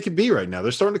see what they can be right now.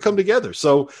 They're starting to come together.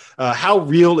 So how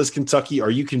real is Kentucky?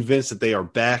 Are you convinced that they are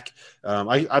back?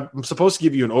 I'm supposed to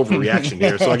give you an overreaction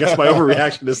here. So I guess my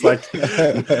overreaction is like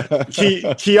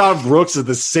Keon Brooks is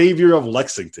the savior of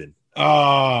Lexington. Oh,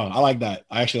 I like that.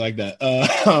 I actually like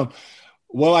that.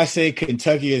 Well, I say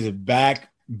Kentucky is back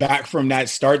from that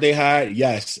start they had.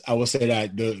 Yes, I will say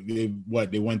that they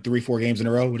won 3-4 games in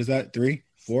a row. What is that? 3,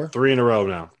 4? 3 in a row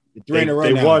now.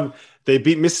 They won. They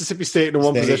beat Mississippi State in a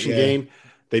one-possession game.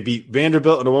 They beat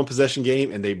Vanderbilt in a one-possession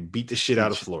game, and they beat the shit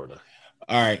out of Florida.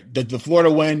 All right. The Florida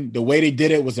win, the way they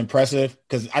did it was impressive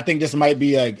because I think this might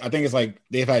be I think it's like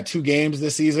they've had 2 games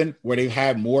this season where they've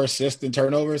had more assists than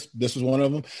turnovers. This was one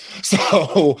of them.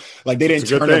 So like they didn't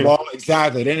turn the ball.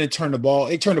 Exactly. They didn't turn the ball.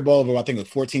 They turned the ball over, I think,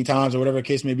 14 times or whatever the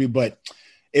case may be, but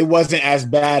it wasn't as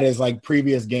bad as like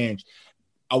previous games.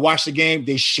 I watched the game.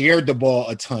 They shared the ball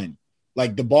a ton.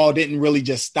 Like the ball didn't really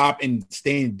just stop and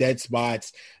stay in dead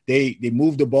spots. They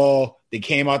moved the ball. They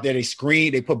came out there. They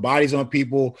screened. They put bodies on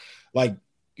people. Like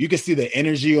you can see the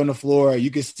energy on the floor.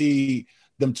 You can see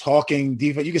them talking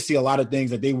defense. You can see a lot of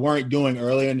things that they weren't doing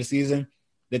earlier in the season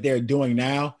that they're doing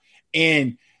now.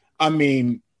 And I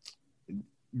mean,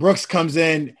 Brooks comes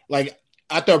in, like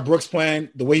I thought Brooks playing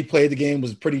the way he played the game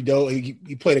was pretty dope.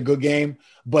 He played a good game.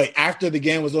 But after the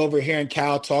game was over, hearing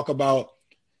Cal talk about,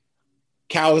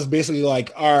 Cal was basically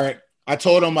like, all right, I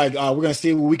told him like, we're going to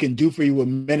see what we can do for you with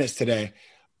minutes today.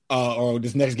 or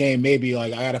this next game, maybe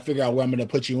like I got to figure out where I'm going to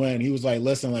put you in. He was like,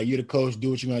 listen, like, you're the coach,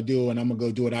 do what you're going to do. And I'm going to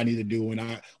go do what I need to do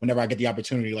whenever I get the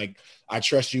opportunity. Like, I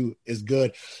trust you is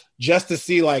good. Just to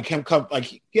see like him come, like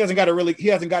he hasn't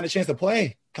gotten a chance to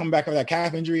play, come back from that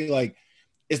calf injury. Like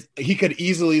he could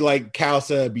easily, like Cal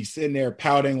said, be sitting there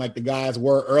pouting like the guys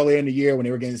were earlier in the year when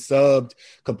they were getting subbed,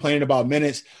 complaining about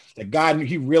minutes. The guy,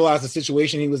 he realized the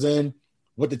situation he was in,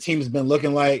 what the team has been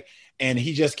looking like. And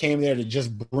he just came there to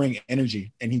just bring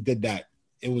energy, and he did that.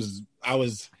 I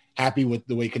was happy with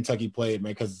the way Kentucky played,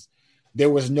 man, because there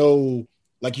was no,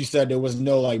 like you said, there was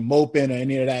no like moping or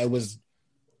any of that. It was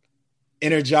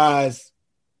energized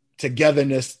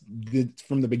togetherness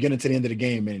from the beginning to the end of the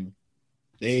game, and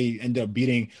they ended up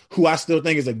beating who I still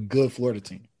think is a good Florida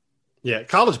team. Yeah,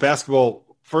 college basketball,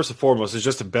 first and foremost, is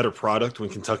just a better product when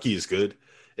Kentucky is good.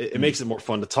 It makes it more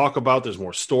fun to talk about. There's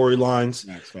more storylines.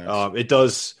 It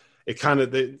does. It kind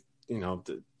of,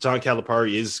 John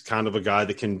Calipari is kind of a guy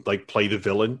that can like play the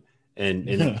villain and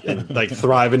like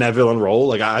thrive in that villain role.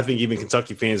 Like I think even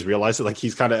Kentucky fans realize it. Like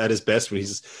he's kind of at his best when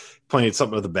he's playing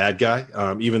something of the bad guy.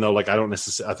 Even though like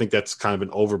I think that's kind of an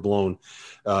overblown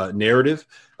narrative.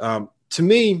 To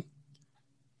me,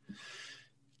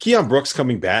 Keon Brooks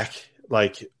coming back,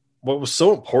 like what was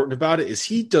so important about it is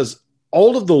he does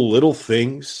all of the little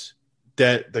things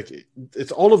that like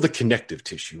it's all of the connective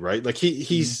tissue, right? Like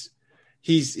he's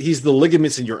the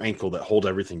ligaments in your ankle that hold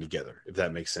everything together, if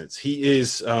that makes sense. He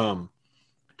is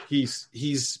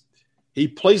he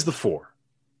plays the four,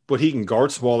 but he can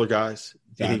guard smaller guys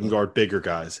and he can guard bigger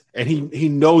guys, and he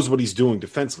knows what he's doing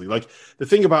defensively. Like the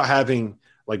thing about having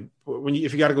like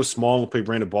if you got to go small and play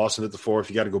Brandon Boston at the four, if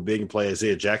you got to go big and play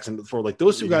Isaiah Jackson at the four, like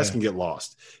those two guys can get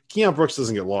lost. Keon Brooks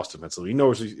doesn't get lost defensively. He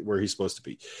knows where he's supposed to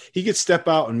be. He can step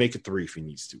out and make a three if he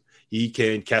needs to. He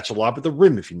can catch a lob at the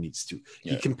rim if he needs to.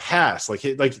 He can pass. Like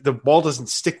the ball doesn't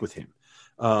stick with him.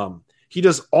 He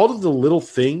does all of the little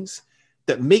things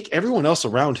that make everyone else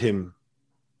around him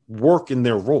work in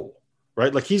their role,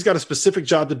 right? Like he's got a specific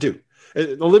job to do.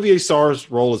 Olivier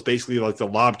Sarr's role is basically like the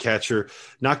lob catcher,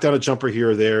 knock down a jumper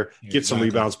here or there, get some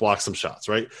rebounds, block some shots,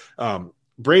 right?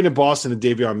 Brandon Boston and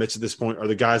Davion Mitch at this point are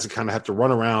the guys that kind of have to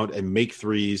run around and make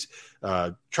threes,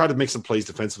 try to make some plays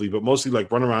defensively, but mostly like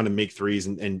run around and make threes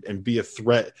and be a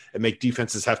threat and make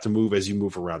defenses have to move as you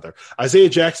move around there. Isaiah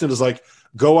Jackson is like,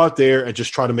 go out there and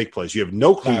just try to make plays. You have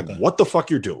no clue what the fuck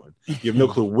you're doing. You have no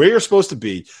clue where you're supposed to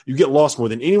be. You get lost more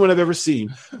than anyone I've ever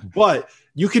seen, but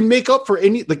you can make up for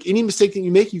any mistake that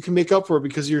you make. You can make up for it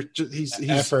because he's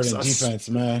effort and defense,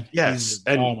 man. Yes,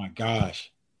 oh my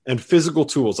gosh. And physical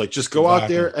tools, like just go out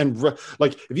there and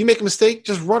like if you make a mistake,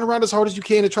 just run around as hard as you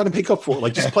can and try to make up for it.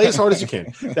 Like just play as hard as you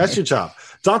can. That's your job.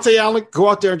 Dante Allen, go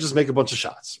out there and just make a bunch of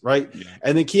shots, right? Yeah.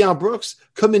 And then Keon Brooks,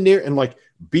 come in there and like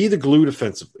be the glue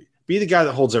defensively. Be the guy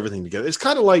that holds everything together. It's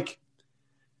kind of like,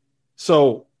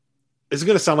 so it's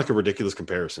going to sound like a ridiculous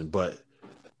comparison, but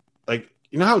like,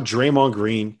 you know how Draymond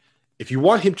Green, if you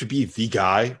want him to be the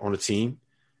guy on a team,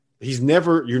 you're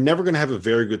never going to have a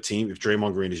very good team if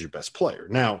Draymond Green is your best player.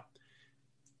 Now,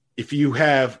 if you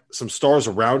have some stars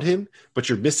around him, but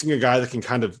you're missing a guy that can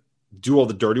kind of do all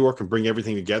the dirty work and bring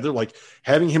everything together, like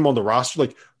having him on the roster,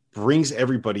 like brings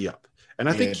everybody up. And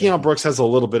I think Keon Brooks has a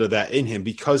little bit of that in him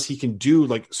because he can do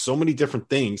like so many different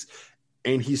things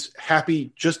and he's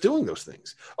happy just doing those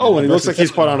things. Oh, and he looks like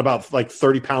he's put on about like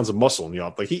 30 pounds of muscle in the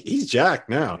off. Like he's jacked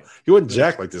now. He wasn't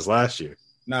jacked like this last year.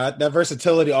 No, that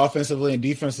versatility offensively and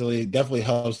defensively definitely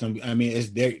helps them. I mean,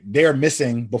 they're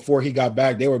missing before he got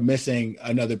back. They were missing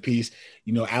another piece.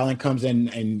 You know, Allen comes in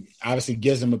and obviously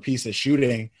gives them a piece of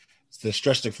shooting to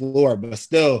stretch the floor, but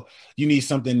still you need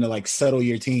something to like settle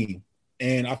your team.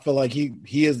 And I feel like he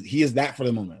is that for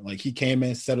the moment. Like he came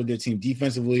in, settled their team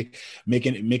defensively,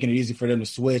 making it easy for them to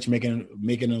switch, making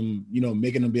them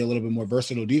be a little bit more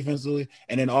versatile defensively,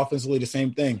 and then offensively the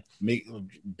same thing,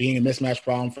 being a mismatch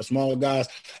problem for smaller guys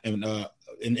and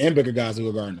bigger guys who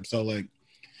are guarding them. So like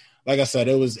I said,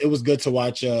 it was good to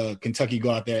watch Kentucky go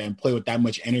out there and play with that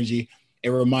much energy. It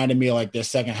reminded me of like their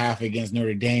second half against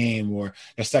Notre Dame or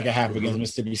their second half against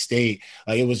Mississippi State.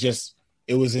 Like it was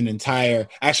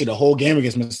the whole game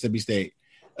against Mississippi State.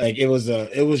 Like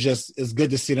it's good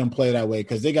to see them play that way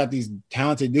because they got these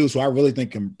talented dudes who I really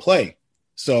think can play.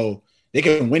 So they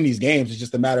can win these games. It's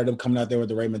just a matter of them coming out there with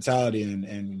the right mentality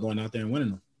and going out there and winning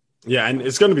them. Yeah, and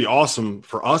it's going to be awesome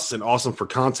for us and awesome for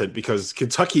content because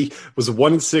Kentucky was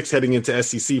 1-6 heading into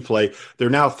SEC play. They're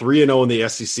now 3-0 in the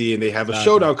SEC, and they have a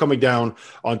showdown coming down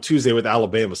on Tuesday with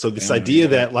Alabama. So this idea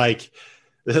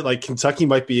that Kentucky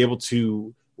might be able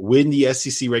to win the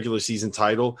SEC regular season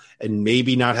title, and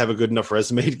maybe not have a good enough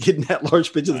resume to get in that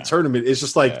large pitch of the tournament. It's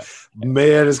just like,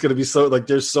 man, it's going to be so like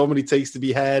there's so many takes to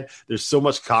be had. There's so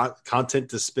much content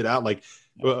to spit out. Like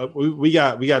we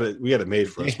got it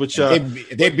made for us. Which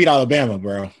they beat Alabama,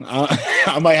 bro.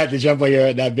 I might have to jump on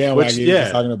that bandwagon you're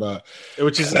talking about.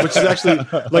 Which is actually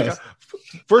like.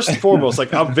 First and foremost,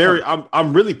 like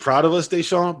I'm really proud of us,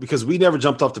 Deshaun, because we never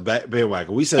jumped off the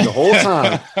bandwagon. We said the whole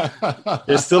time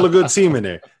there's still a good team in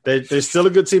there. There's still a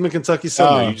good team in Kentucky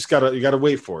somewhere. You just gotta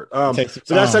wait for it.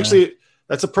 So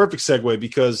that's a perfect segue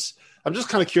because I'm just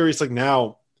kind of curious. Like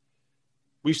now,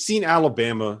 we've seen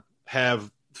Alabama have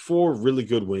 4 really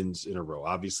good wins in a row.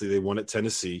 Obviously, they won at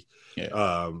Tennessee.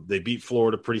 Yeah. They beat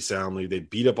Florida pretty soundly. They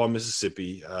beat up on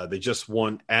Mississippi. They just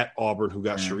won at Auburn, who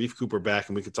got Sharif Cooper back,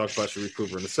 and we can talk about Sharif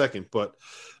Cooper in a second. But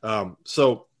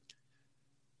so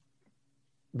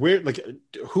where, like,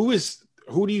 who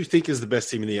do you think is the best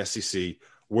team in the SEC?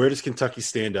 Where does Kentucky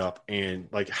stand up, and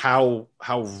like how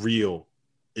real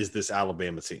is this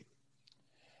Alabama team?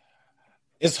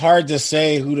 It's hard to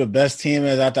say who the best team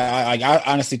is. I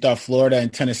honestly thought Florida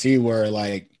and Tennessee were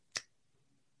like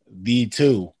the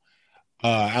two.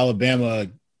 Alabama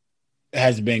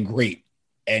has been great,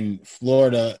 and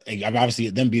Florida, obviously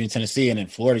them beating Tennessee, and then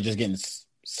Florida just getting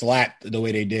slapped the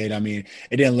way they did. I mean,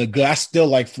 it didn't look good. I still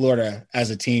like Florida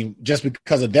as a team just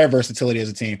because of their versatility as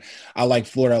a team. I like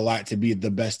Florida a lot to be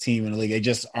the best team in the league. They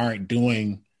just aren't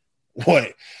doing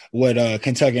what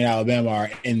Kentucky and Alabama are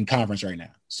in conference right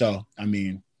now. So, I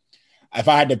mean, if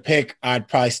I had to pick, I'd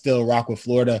probably still rock with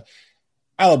Florida.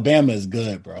 Alabama is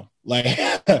good, bro. Like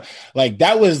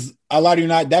that was, a lot of you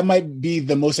not, that might be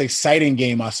the most exciting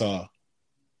game I saw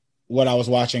what I was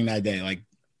watching that day. Like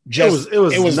just it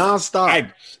was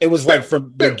nonstop. It was like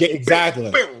from the game,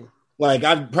 exactly. Like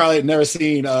I've probably never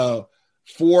seen 4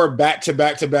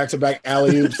 back-to-back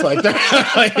alley-oops like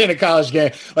that like in a college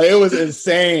game. Like it was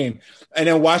insane. And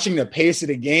then watching the pace of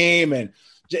the game, and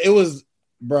it was,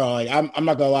 bro, like I'm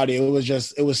not gonna lie to you,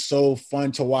 it was so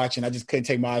fun to watch, and I just couldn't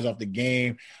take my eyes off the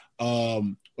game.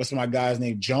 What's my guy's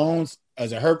name? Jones,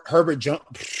 as a Herbert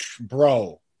Jones,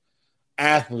 bro,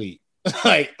 athlete,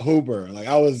 like Hooper. Like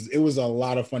it was a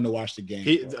lot of fun to watch the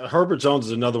game. Herbert Jones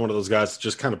is another one of those guys that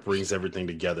just kind of brings everything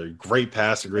together. Great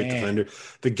passer, great defender.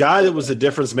 The guy that was a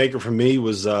difference maker for me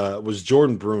was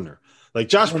Jordan Bruner. Like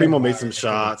Josh Primo made some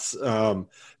shots.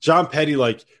 John Petty,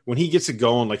 like when he gets it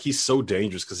going, like he's so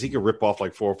dangerous because he can rip off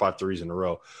like 4 or 5 threes in a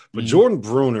row. But Jordan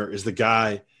Bruner is the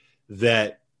guy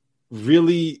that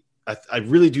really, I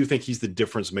really do think he's the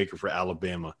difference maker for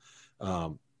Alabama.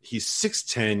 He's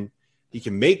 6'10". He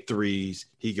can make threes.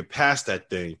 He can pass that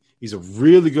thing. He's a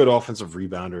really good offensive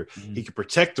rebounder. He can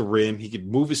protect the rim. He can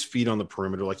move his feet on the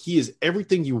perimeter. Like he is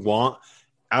everything you want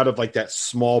out of like that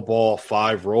small ball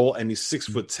 5 role, and he's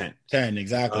 6'10". 10,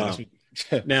 exactly.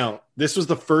 Now, this was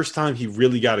the first time he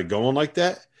really got it going like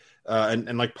that.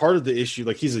 And like part of the issue,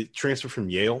 like he's a transfer from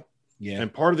Yale. Yeah.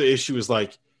 And part of the issue is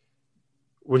like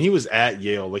when he was at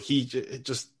Yale, like he's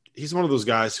one of those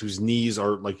guys whose knees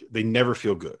are like, they never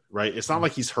feel good, right? It's not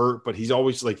like he's hurt, but he's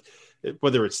always like,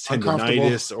 whether it's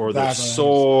tendonitis or they're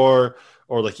sore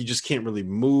or like he just can't really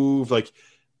move. Like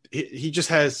he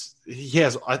has,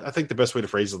 I think the best way to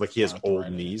phrase it is like he has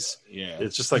old knees. Yeah.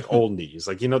 It's just like old knees.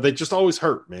 Like, they just always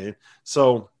hurt, man.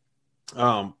 So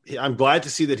I'm glad to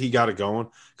see that he got it going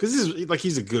because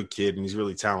he's a good kid and he's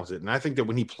really talented. And I think that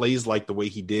when he plays like the way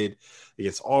he did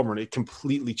against Auburn, it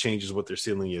completely changes what their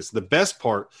ceiling is. The best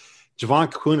part,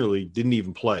 Javon Quinterly didn't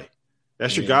even play.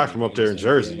 That's your guy from up there in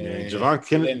Jersey, man. Javon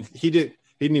Quinterly, he didn't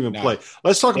even play.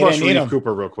 Let's talk about Sharif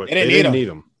Cooper real quick. They didn't need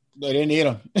him. They didn't need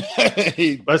him.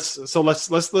 Let's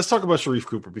talk about Sharif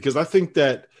Cooper because I think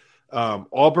that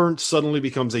Auburn suddenly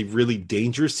becomes a really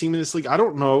dangerous team in this league. I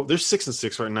don't know. They're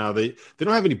 6-6 right now. They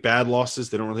don't have any bad losses.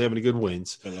 They don't really have any good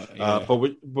wins. But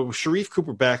with Sharif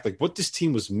Cooper back, like what this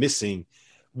team was missing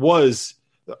was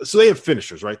so they have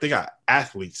finishers, right? They got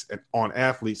athletes and on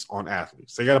athletes on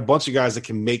athletes. They got a bunch of guys that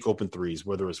can make open threes,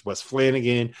 whether it's Wes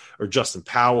Flanagan or Justin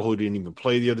Powell, who didn't even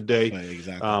play the other day.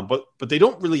 Exactly. But they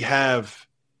don't really have.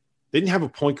 They didn't have a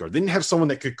point guard. They didn't have someone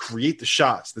that could create the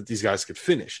shots that these guys could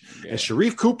finish. Yeah. And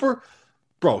Sharif Cooper,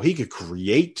 bro, he could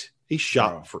create a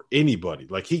shot for anybody.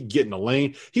 Like he'd get in the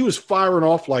lane. He was firing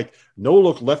off like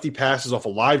no-look lefty passes off a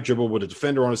live dribble with a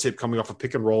defender on his hip coming off a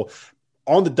pick and roll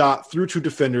on the dot through 2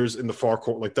 defenders in the far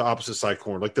court, like the opposite side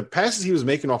corner. Like the passes he was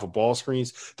making off of ball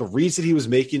screens, the reads that he was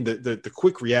making, the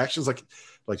quick reactions, like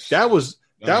that was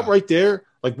that right there.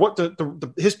 Like what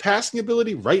his passing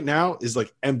ability right now is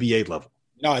like NBA level.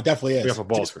 No, it definitely is. We have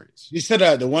ball screens. You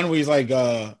said the one where he's like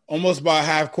almost by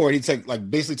half court. He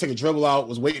basically took a dribble out,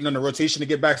 was waiting on the rotation to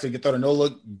get back so he could throw the no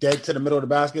look dead to the middle of the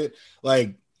basket.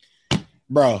 Like,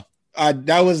 bro,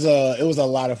 it was a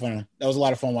lot of fun. That was a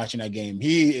lot of fun watching that game.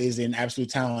 He is an absolute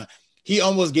talent. He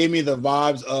almost gave me the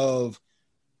vibes of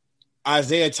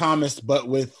Isaiah Thomas, but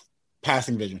with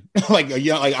passing vision, like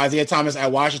Isaiah Thomas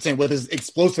at Washington with his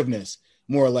explosiveness,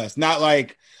 more or less. Not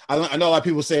like I know a lot of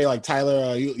people say like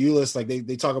Tyler Ulis, like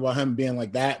they talk about him being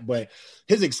like that, but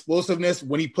his explosiveness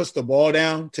when he puts the ball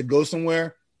down to go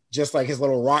somewhere, just like his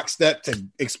little rock step to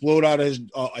explode out of his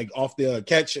like off the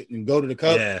catch and go to the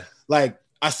cup. Yeah. Like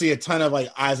I see a ton of like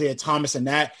Isaiah Thomas in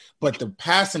that, but the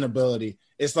passing ability,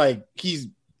 it's like he's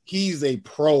a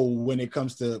pro when it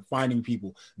comes to finding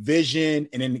people, vision,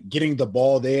 and then getting the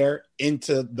ball there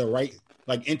into the right,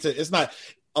 it's not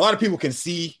a lot of people can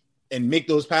see and make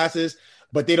those passes,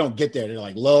 but they don't get there. They're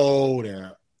like low,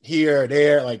 they're here,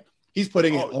 there. Like he's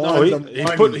putting it on.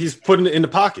 He's putting it in the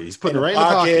pocket. He's putting it right in the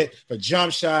pocket for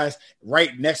jump shots,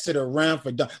 right next to the rim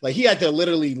for dunk. Like he had to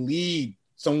literally lead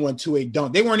someone to a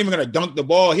dunk. They weren't even going to dunk the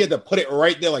ball. He had to put it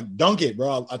right there, like dunk it,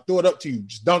 bro. I threw it up to you,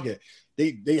 just dunk it.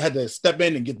 They had to step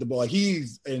in and get the ball. Like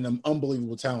he's an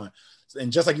unbelievable talent.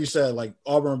 And just like you said, like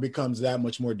Auburn becomes that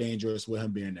much more dangerous with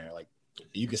him being there. Like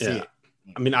you can see it.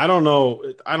 I mean, I don't know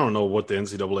what the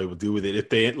NCAA will do with it if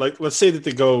they let's say that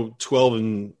they go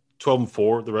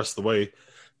 12-4 the rest of the way,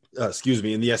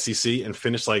 in the SEC and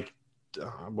finish like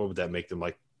what would that make them,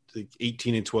 like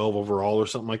 18-12 overall or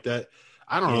something like that.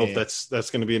 I don't know if that's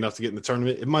going to be enough to get in the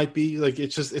tournament. It might be. Like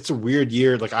it's a weird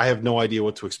year. Like I have no idea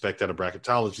what to expect out of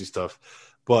bracketology stuff,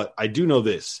 but I do know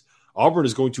this: Auburn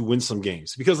is going to win some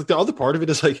games because like the other part of it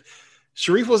is like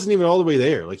Sharif wasn't even all the way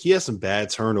there. Like he has some bad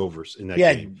turnovers in that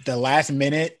game. The last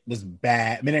minute was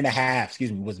bad. Minute and a half,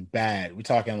 was bad. We're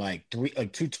talking like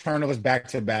 2 turnovers back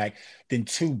to back, then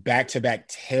 2 back-to-back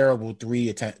terrible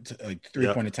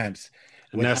 3-point attempts.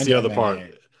 And that's the other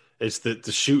part. It's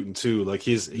the shooting too. Like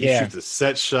he shoots a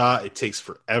set shot. It takes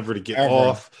forever to get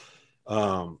off.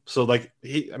 So like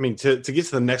to get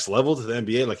to the next level to the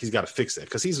NBA, like he's got to fix that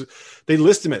because they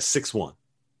list him at 6'1".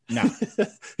 No,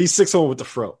 he's 6'1" with the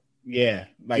fro. Yeah,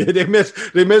 like they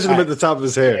measured him at the top of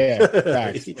his hair.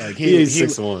 Yeah, like he's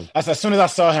 6'1". As soon as I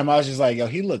saw him, I was just like, yo,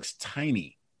 he looks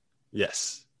tiny.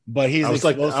 Yes. But I was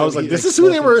like, this is who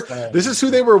they were. This is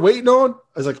who they were waiting on. I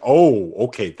was like, oh,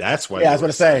 okay, that's why. Yeah, I was going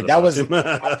to say that was.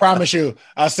 I promise you,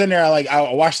 I was sitting there, like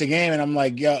I watched the game, and I'm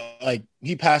like, yo, like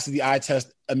he passes the eye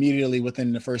test immediately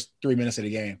within the first 3 minutes of the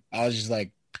game. I was just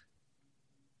like,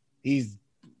 he's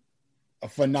a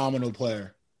phenomenal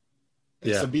player.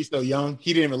 Yeah, to be so young,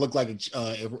 he didn't even look like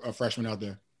a freshman out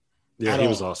there. Yeah, he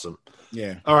was awesome.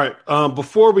 Yeah. All right.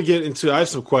 Before we get into, I have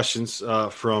some questions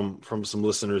from some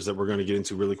listeners that we're going to get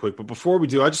into really quick. But before we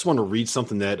do, I just want to read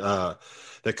something that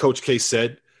Coach K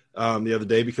said the other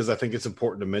day because I think it's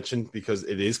important to mention because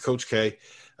it is Coach K.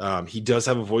 He does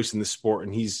have a voice in this sport,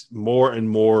 and he's more and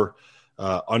more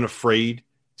unafraid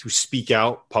to speak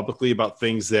out publicly about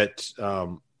things that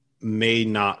may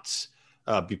not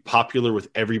be popular with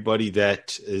everybody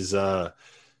that is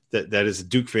that is a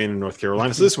Duke fan in North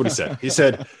Carolina. So this is what he said. He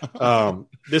said,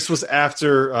 this was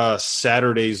after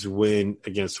Saturday's win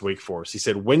against Wake Forest. He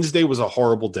said, Wednesday was a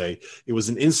horrible day. It was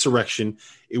an insurrection.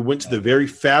 It went to the very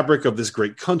fabric of this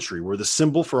great country where the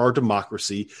symbol for our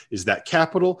democracy is that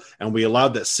Capitol, and we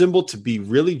allowed that symbol to be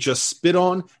really just spit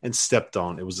on and stepped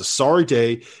on. It was a sorry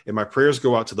day, and my prayers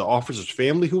go out to the officer's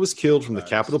family who was killed from the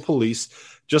Capitol Police,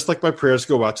 just like my prayers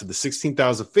go out to the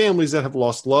 16,000 families that have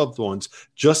lost loved ones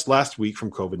just last week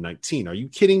from COVID-19. Are you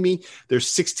kidding me? There's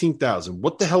 16,000.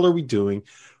 What the hell are we doing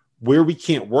where we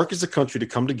can't work as a country to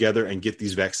come together and get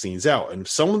these vaccines out? And if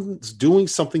someone's doing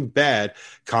something bad,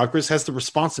 Congress has the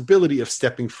responsibility of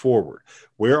stepping forward.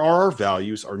 Where are our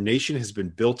values? Our nation has been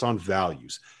built on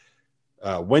values.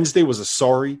 Wednesday was a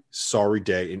sorry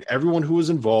day, and everyone who was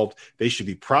involved, they should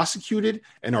be prosecuted,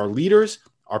 and our leaders,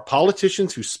 our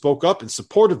politicians who spoke up in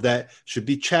support of that should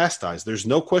be chastised. There's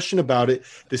no question about it.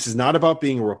 This is not about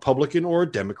being a Republican or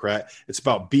a Democrat. It's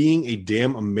about being a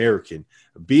damn American.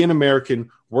 Be an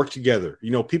American, work together.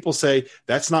 You know, people say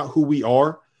that's not who we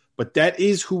are, but that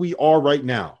is who we are right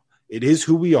now. It is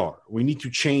who we are. We need to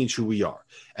change who we are.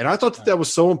 And I thought that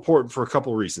was so important for a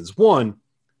couple of reasons. One,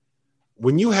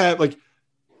 when you have, like,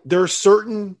 there are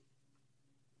certain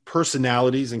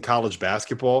personalities in college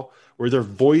basketball where their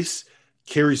voice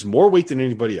carries more weight than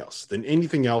anybody else, than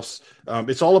anything else.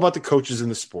 It's all about the coaches in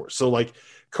the sport. So like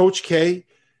Coach K,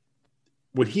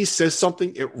 when he says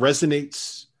something, it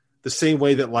resonates the same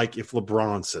way that like if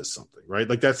LeBron says something, right?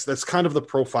 Like that's kind of the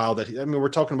profile that we're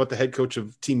talking about the head coach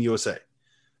of Team USA.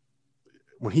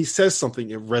 when he says something,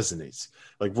 it resonates.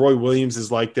 Like Roy Williams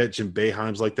is like that. Jim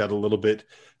Boeheim's like that a little bit.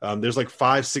 There's like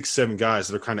 5, 6, 7 guys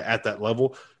that are kind of at that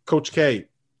level. Coach K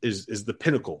is the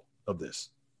pinnacle of this.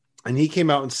 And he came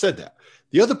out and said that.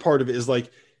 The other part of it is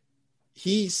like,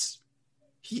 he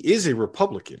is a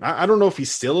Republican. I don't know if he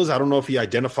still is. I don't know if he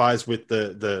identifies with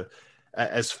the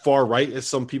as far right as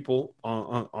some people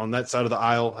on that side of the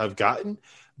aisle have gotten.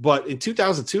 But in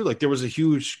 2002, like there was a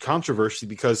huge controversy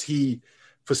because he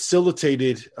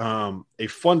facilitated a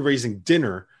fundraising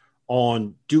dinner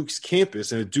on Duke's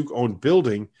campus in a Duke-owned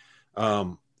building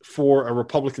for a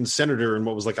Republican senator in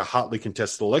what was like a hotly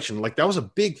contested election. Like that was a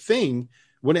big thing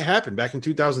when it happened back in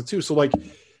 2002. So like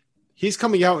he's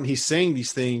coming out and he's saying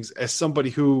these things as somebody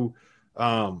who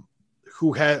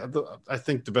had, I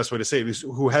think the best way to say it is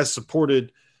who has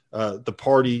supported the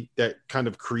party that kind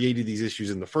of created these issues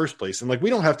in the first place. And like,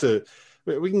 we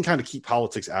can kind of keep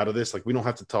politics out of this. Like we don't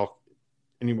have to talk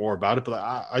anymore about it, but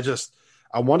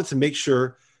I wanted to make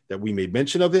sure that we made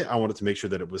mention of it. I wanted to make sure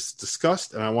that it was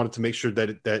discussed, and I wanted to make sure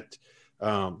that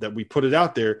that we put it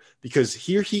out there, because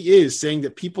here he is saying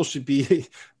that people should be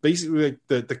basically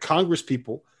like the Congress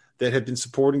people that have been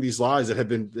supporting these lies, that have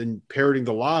been parroting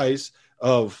the lies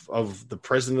of the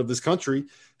president of this country,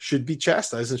 should be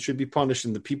chastised and should be punished,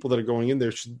 and the people that are going in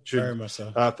there should very much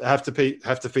so. have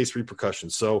to face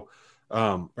repercussions. So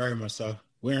very much so.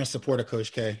 We're in support of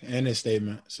Coach K and his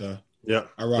statement. So yeah,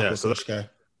 I rock with Coach K.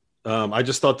 I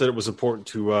just thought that it was important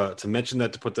to mention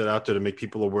that, to put that out there, to make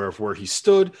people aware of where he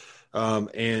stood,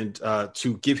 and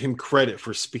to give him credit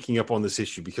for speaking up on this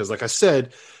issue. Because like I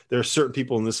said, there are certain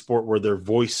people in this sport where their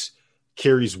voice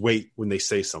carries weight when they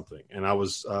say something. And I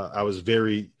was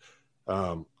very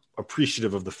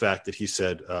appreciative of the fact that he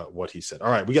said what he said.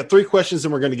 All right, we got 3 questions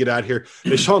and we're going to get out of here.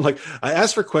 Hey, Sean, like I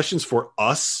asked for questions for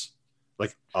us,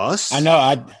 like us. I know.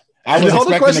 I was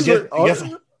expecting to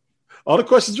get. All the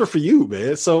questions were for you,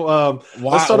 man. So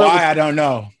why I don't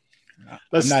know.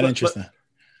 I'm not interested.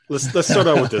 Let's start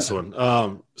out with this one.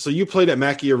 So you played at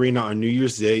Mackey Arena on New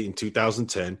Year's Day in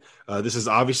 2010. This is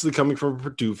obviously coming from a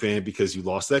Purdue fan because you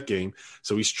lost that game.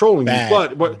 So he's trolling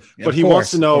you. But he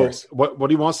wants to know what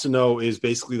he wants to know is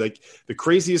basically like the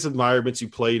craziest environments you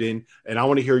played in, and I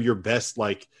want to hear your best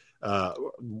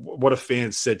what a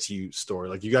fan said to you story.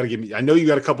 Like you got to give me. I know you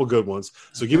got a couple good ones.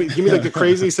 So give me like the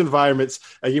craziest environments,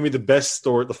 and give me the best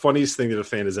story, the funniest thing that a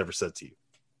fan has ever said to you.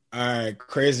 All right,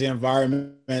 crazy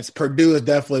environments. Purdue is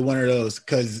definitely one of those,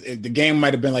 because the game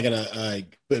might have been like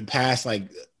at past like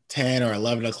 10 or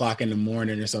 11 o'clock in the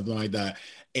morning or something like that.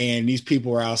 And these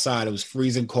people were outside. It was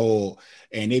freezing cold,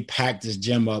 and they packed this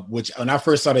gym up, which when I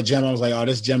first saw the gym, I was like, oh,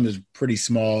 this gym is pretty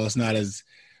small. It's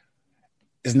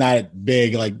not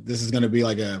big. Like this is going to be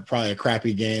like probably a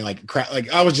crappy game. I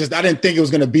didn't think it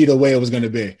was going to be the way it was going to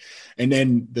be. And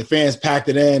then the fans packed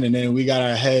it in, and then we got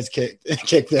our heads kicked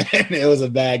in. It was a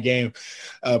bad game.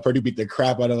 Purdue beat the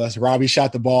crap out of us. Robbie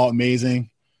shot the ball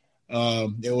amazing.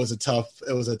 It was a tough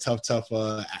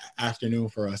afternoon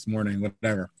for us, morning,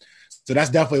 whatever. So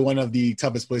that's definitely one of the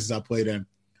toughest places I played in.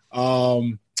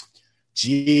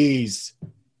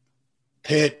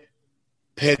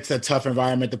 Pitt's a tough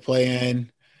environment to play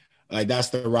in. Like that's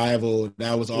the rival.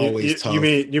 That was always tough. You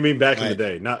mean back in the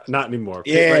day, not anymore.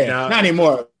 Yeah, right now, not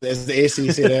anymore. It's the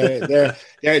ACC.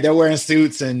 They're wearing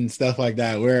suits and stuff like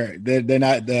that. They're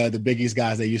not the Big East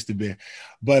guys they used to be.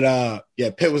 But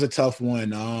Pitt was a tough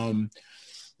one.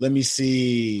 Let me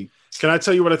see. Can I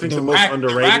tell you what I think the most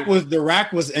underrated? The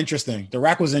rack was interesting. The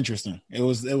rack was interesting. It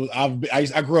was.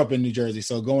 I grew up in New Jersey,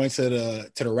 so going to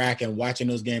the rack and watching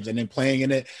those games and then playing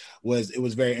in it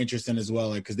was very interesting as well.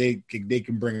 Like because they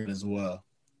can bring it as well.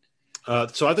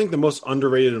 So I think the most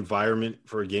underrated environment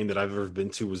for a game that I've ever been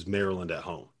to was Maryland at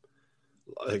home.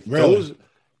 Like really?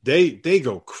 They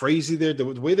go crazy there. The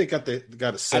way they got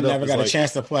it set up. I never got a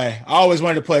chance to play. I always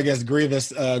wanted to play against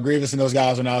Grievous and those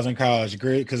guys when I was in college.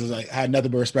 Because I had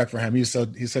nothing but respect for him. He's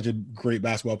such a great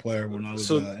basketball player when I was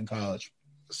in college.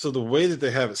 So the way that they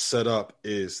have it set up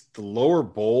is the lower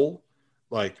bowl,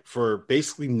 like for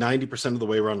basically 90% of the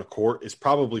way around the court, is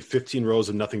probably 15 rows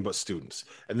of nothing but students,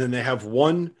 and then they have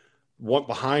one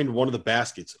behind one of the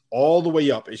baskets all the way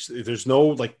up. There's no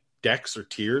like decks or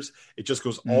tiers. It just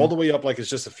goes all the way up like it's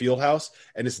just a field house,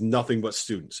 and it's nothing but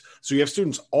students. So you have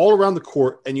students all around the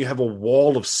court, and you have a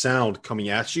wall of sound coming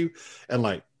at you. And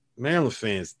like Maryland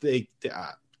fans, they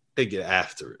get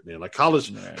after it, man. Like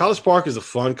College Park is a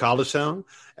fun college town,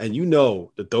 and you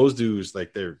know that those dudes,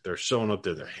 like they're showing up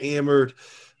there, they're hammered,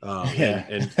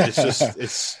 and it's just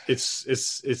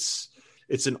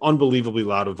it's an unbelievably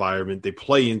loud environment. They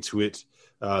play into it.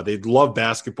 They love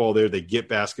basketball there. They get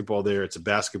basketball there. It's a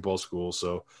basketball school.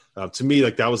 So To me,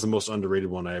 like that was the most underrated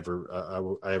one I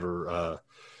ever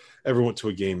went to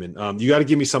a game in. You got to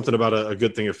give me something about a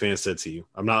good thing a fan said to you.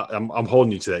 I'm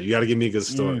holding you to that. You got to give me a good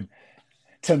story.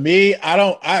 To me,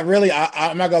 I'm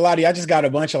not gonna lie to you. I just got a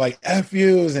bunch of like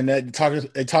FUs and they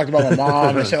talked about my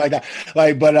mom and shit like that.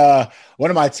 Like, but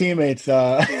one of my teammates,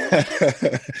 so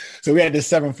we had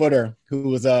this 7-footer who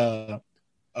was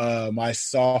my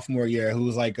sophomore year, who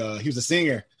was like he was a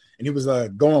singer and he was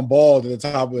going bald at the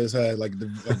top of his head, like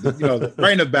the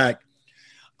right in the back.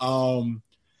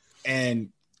 And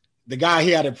the guy,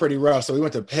 he had it pretty rough. So we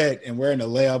went to Pitt and we're in the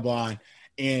layup line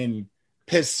and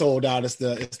Pitt sold out. It's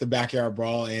the backyard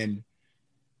brawl, and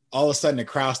all of a sudden the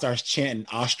crowd starts chanting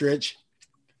ostrich.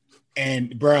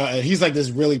 And bro, he's like this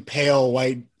really pale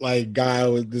white like guy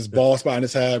with this bald spot in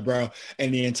his head, bro.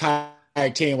 And the entire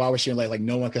team, while we're cheering, like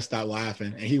no one could stop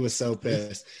laughing, and he was so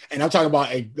pissed. And I'm talking about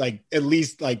like at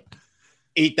least like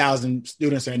 8,000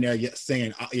 students are in there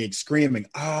singing, screaming,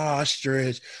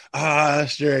 ostrich,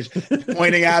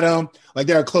 pointing at him like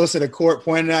they're close to the court,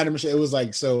 pointing at him. It was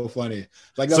like so funny.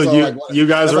 Like that's so you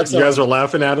guys were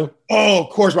laughing at him. Oh, of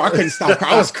course, bro. I couldn't stop.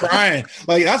 I was crying.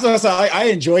 Like that's what I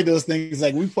enjoyed those things.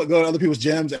 Like we go to other people's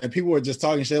gyms and people were just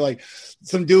talking shit. Like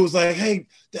some dude was like, "Hey,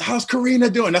 how's Karina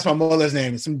doing?" That's my mother's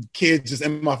name. And some kids just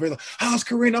in my face, like, "How's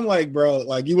Karina?" I'm like, bro,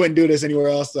 like you wouldn't do this anywhere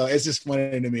else. So it's just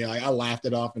funny to me. Like I laughed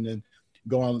it off and then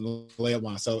go on the layup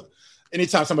line. So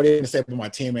anytime somebody didn't say with my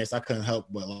teammates, I couldn't help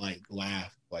but like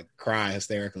laugh, like cry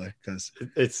hysterically because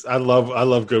I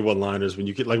love good one-liners when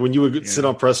you get like when you would sit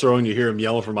on press row and you hear them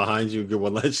yelling from behind you. Good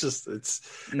one. That's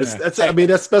I mean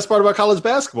that's the best part about college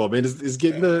basketball, man. Is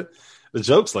getting the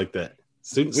jokes like that.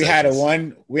 We had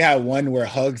one where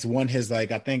Hugs won his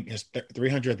like I think his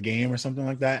 300th game or something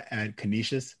like that at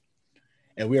Canisius,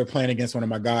 and we were playing against one of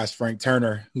my guys, Frank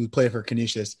Turner, who played for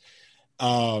Canisius.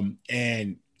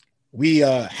 And we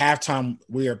halftime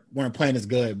we weren't playing as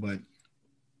good, but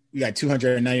we got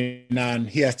 299.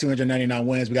 He has 299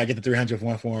 wins. We got to get the 300th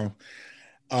one for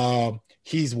him.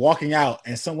 He's walking out,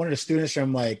 and one of the students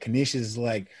from like Canisius is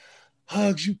like,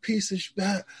 "Hugs, you piece of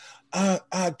shit!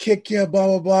 I'll kick you!" Blah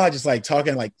blah blah, just like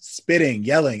talking, like spitting,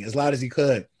 yelling as loud as he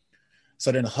could.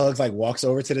 So then Hugs like walks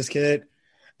over to this kid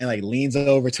and like leans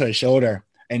over to his shoulder.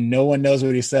 And no one knows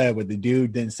what he said, but the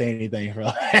dude didn't say anything for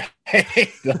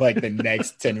like the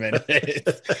next 10 minutes.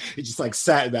 He just like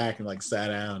sat back and like sat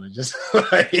down and just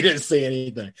he didn't say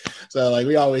anything. So like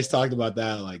we always talked about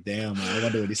that. Like, damn, man, I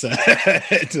wonder what he said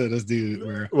to this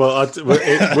dude. Well,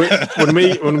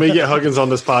 when we get Huggins on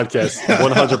this podcast,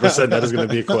 100% that is going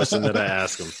to be a question that I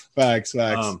ask him. Facts.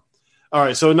 All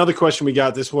right, so another question we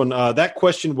got. This one, that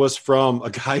question was from a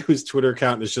guy whose Twitter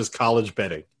account is just college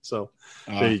betting. So.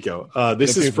 There you go.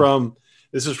 This is from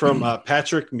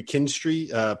Patrick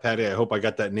McKinstry. Patty, I hope I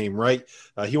got that name right.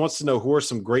 He wants to know who are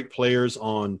some great players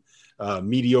on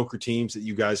mediocre teams that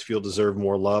you guys feel deserve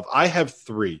more love. I have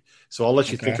 3, so I'll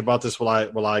let you think about this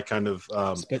while I kind of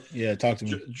talk to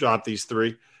me. Drop these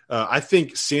 3. I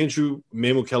think Sandru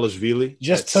Mamukelashvili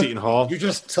at Seton Hall. You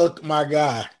just took my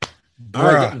guy. All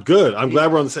right, good. I'm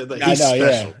glad we're on the same. He's special.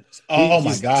 Yeah. Oh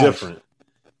my god, different.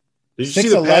 Did you see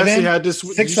the pass he had this?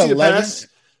 6'11"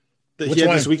 that he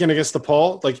had this weekend against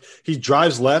DePaul? Like he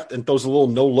drives left and throws a little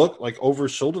no look like over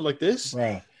his shoulder like this.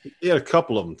 Bro, he had a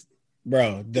couple of them.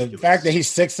 Bro, the fact that he's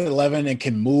 6'11" and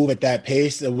can move at that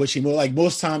pace at which he moves, like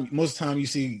most time you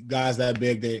see guys that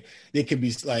big, they can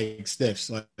be like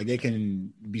stiffs, like they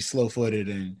can be slow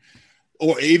footed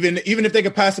or even if they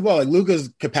could pass the ball, like Lucas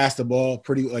could pass the ball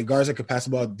pretty, like Garza could pass the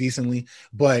ball decently,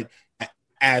 but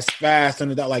as fast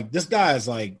and like this guy is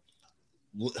like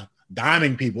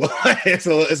diming people.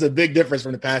 It's a big difference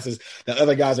from the passes that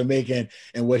other guys are making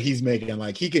and what he's making.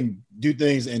 Like he can do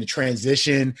things in the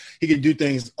transition. He can do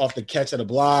things off the catch of the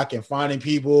block and finding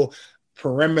people.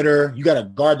 Perimeter, you got to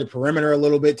guard the perimeter a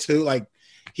little bit too. Like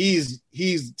he's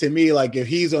to me, like if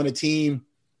he's on a team,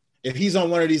 if he's on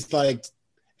one of these, like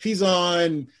if he's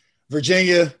on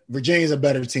Virginia's a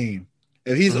better team.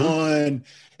 If he's on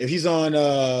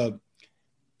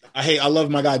I love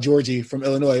my guy Georgie from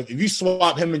Illinois. If you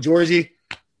swap him and Georgie,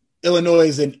 Illinois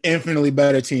is an infinitely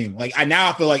better team. Like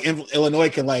I feel like Illinois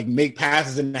can like make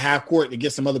passes in the half court to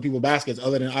get some other people baskets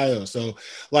other than Io. So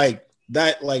like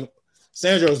that, like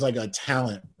Sandro is like a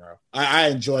talent, bro. I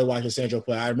enjoy watching Sandro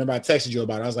play. I remember I texted you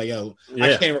about it. I was like, yo,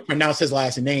 I can't pronounce his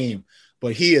last name,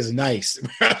 but he is nice.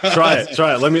 Try it.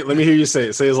 Let me hear you say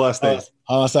it. Say his last name.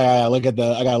 I gotta look at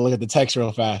the text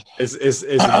real fast. It's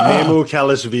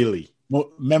Mamukelashvili.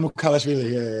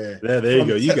 Mamukelashvili, yeah. There you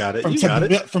go. You got it.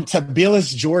 From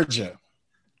Tbilisi, Georgia.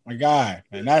 My guy,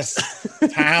 man, that's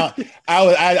talent.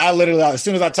 I literally, as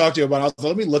soon as I talked to you about it, I was like,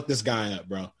 let me look this guy up,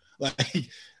 bro. Like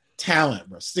talent,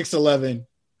 bro. 6'11",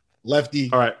 lefty.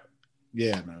 All right.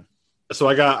 Yeah, man. So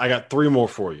I got three more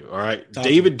for you. All right.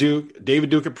 David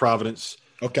Duke at Providence.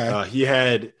 Okay. He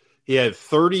had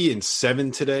 30 and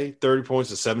 7 today, 30 points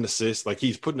and 7 assists. Like,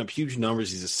 he's putting up huge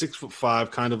numbers. He's a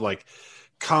 6'5", kind of like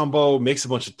combo, makes a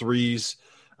bunch of threes.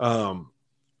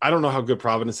 I don't know how good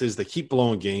Providence is. They keep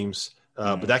blowing games.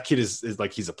 But that kid is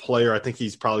like, he's a player. I think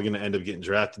he's probably going to end up getting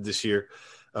drafted this year.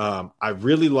 I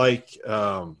really like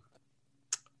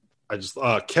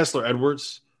Kessler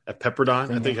Edwards at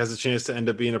Pepperdine. I think has a chance to end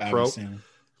up being a pro.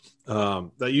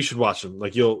 That you should watch him.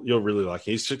 Like, you'll really like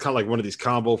him. He's just kind of like one of these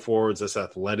combo forwards that's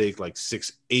athletic, like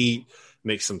 6'8",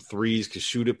 makes some threes, can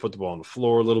shoot it, put the ball on the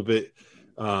floor a little bit.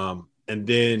 And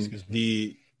then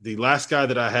the last guy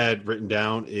that I had written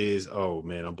down is, oh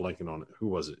man, I'm blanking on it. Who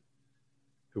was it?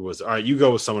 All right, you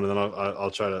go with someone, and then I'll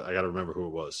try to. I got to remember who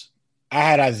it was. I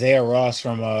had Isaiah Ross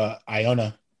from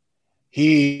Iona.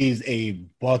 He's a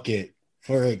bucket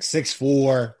for like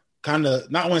 6'4", kind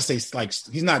of. Not want to say like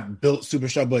he's not built super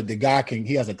strong, but the guy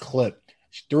he has a clip.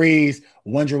 Threes,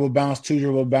 1 dribble bounce, 2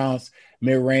 dribble bounce,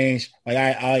 mid range. Like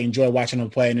I enjoy watching him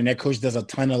play, and then that coach does a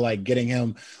ton of like getting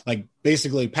him like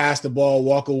basically pass the ball,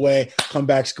 walk away, come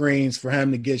back screens for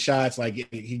him to get shots. Like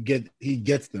he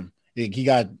gets them. He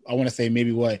got, I want to say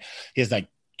maybe he has like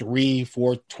 3,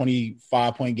 4,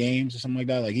 25-point games or something like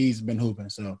that. Like, he's been hooping.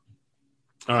 So,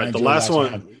 all right, the last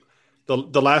one,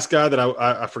 the last guy that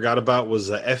I forgot about was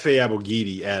F.A.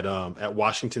 Abogidi at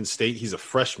Washington State. He's a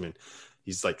freshman.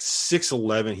 He's like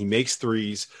 6'11". He makes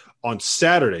threes. On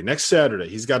next Saturday,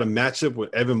 he's got a matchup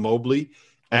with Evan Mobley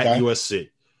at USC.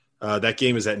 That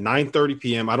game is at 9:30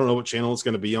 p.m. I don't know what channel it's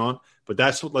going to be on, but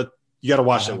that's what you got to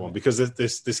watch that one, because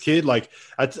this kid, like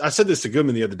I said this to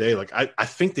Goodman the other day, like I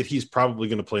think that he's probably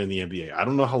going to play in the NBA. I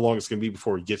don't know how long it's going to be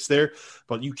before he gets there,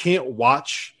 but you can't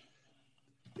watch.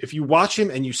 If you watch him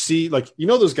and you see, like, you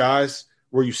know, those guys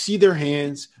where you see their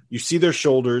hands, you see their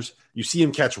shoulders, you see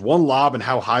him catch one lob and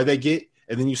how high they get,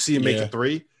 and then you see him make a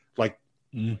three. Like,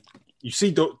 you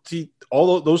see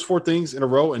all those 4 things in a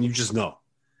row, and you just know.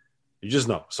 You just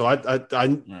know. So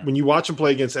when you watch him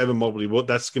play against Evan Mobley, well,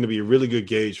 that's going to be a really good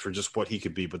gauge for just what he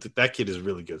could be. But that kid is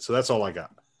really good. So that's all I got.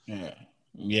 Yeah.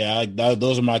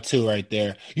 Those are my 2 right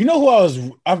there. You know who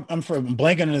I'm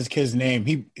blanking on this kid's name.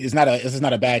 This is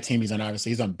not a bad team he's on.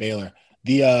 Obviously, he's on Baylor.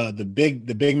 The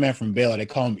big man from Baylor. They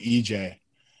call him EJ.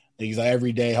 He's like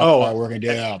everyday hard working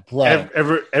day, bro.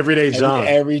 Everyday John.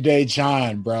 Everyday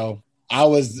John, bro. I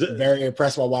was very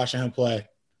impressed while watching him play.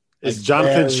 It's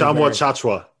Jonathan Tchamwa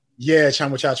Tchatchoua. Yeah,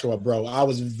 Tchamwa Tchatchoua, bro. I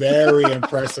was very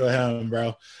impressed with him,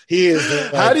 bro. He is.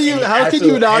 Like, how can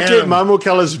you not get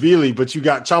Mamoukelashvili, but you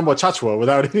got Tchamwa Tchatchoua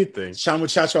without anything? Tchamwa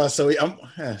Tchatchoua. So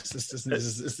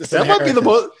that might be the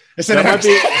most. That's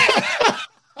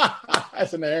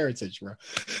an heritage, bro.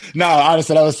 No,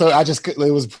 honestly,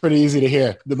 it was pretty easy to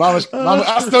hear. I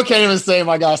still can't even say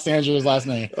my guy Sandra's last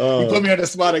name. You put me on the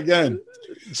spot again.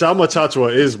 Tchamwa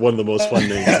Tchatchoua is one of the most fun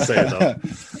names to say, though.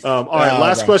 All right,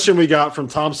 last question we got from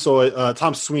Tom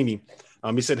Sweeney.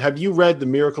 He said, "Have you read The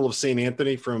Miracle of St.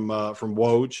 Anthony from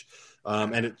Woj,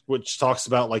 which talks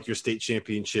about like your state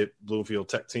championship Bloomfield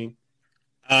Tech team?"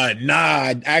 Nah,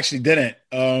 I actually didn't.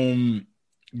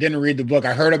 Didn't read the book.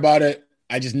 I heard about it.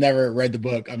 I just never read the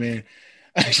book. I mean,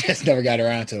 I just never got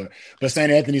around to it. But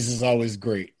St. Anthony's is always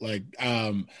great. Like,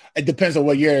 it depends on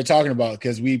what year they're talking about,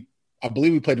 because I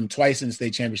believe we played them twice in the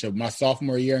state championship. My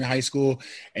sophomore year in high school,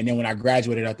 and then when I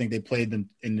graduated, I think they played them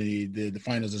in the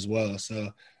finals as well.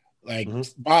 So, like,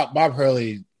 Bob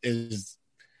Hurley is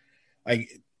like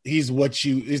he's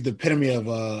the epitome of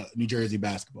New Jersey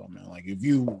basketball, man. Like, if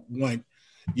you want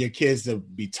your kids to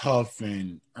be tough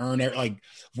and earn it, like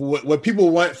what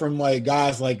people want from like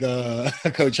guys like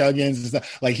Coach Huggins and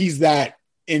stuff, like he's that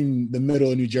in the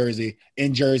middle of New Jersey,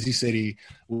 in Jersey City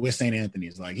with St.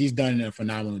 Anthony's. Like, he's done a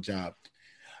phenomenal job.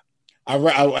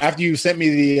 After you sent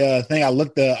me the thing, I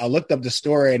looked up the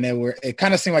story, and it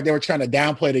kind of seemed like they were trying to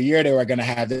downplay the year they were going to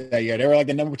have that year. They were like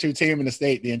the number 2 team in the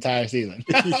state the entire season.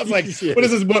 I was like, What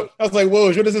is this book? I was like, whoa,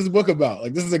 what is this book about?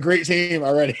 Like, this is a great team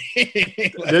already.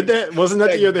 Like, wasn't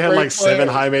that the year they had like 7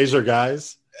 high major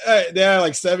guys? They had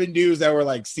like 7 dudes that were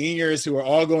like seniors who were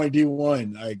all going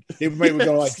D1. Like, they might be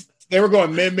going like they were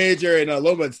going mid-major and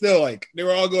low, but still, like, they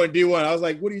were all going D1. I was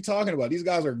like, what are you talking about? These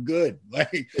guys are good.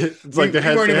 Like, it's like they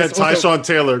had Tyshawn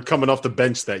Taylor coming off the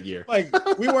bench that year. Like,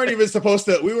 we weren't even supposed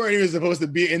to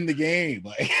be in the game,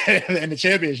 like, in the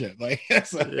championship. Like,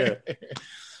 so yeah.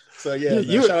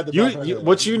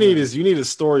 What you need is a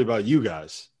story about you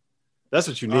guys. That's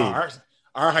what you need.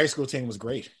 Our high school team was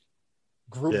great.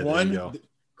 Group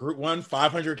one,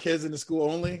 500 kids in the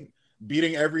school only.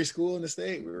 beating every school in the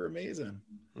state. We were amazing.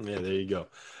 Yeah, there you go.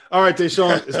 All right,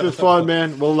 Deshaun, it's been fun,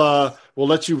 man. We'll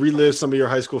let you relive some of your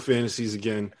high school fantasies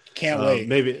again. Can't wait.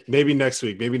 Maybe next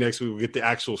week. Maybe next week we'll get the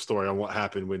actual story on what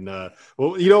happened when.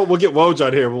 We'll get Woj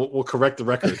on here. We'll correct the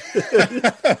record.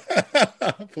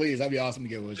 Please, that'd be awesome to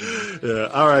get Woj. Yeah.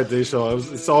 All right,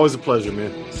 Deshaun. It's always a pleasure,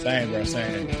 man. Same, bro.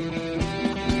 Same.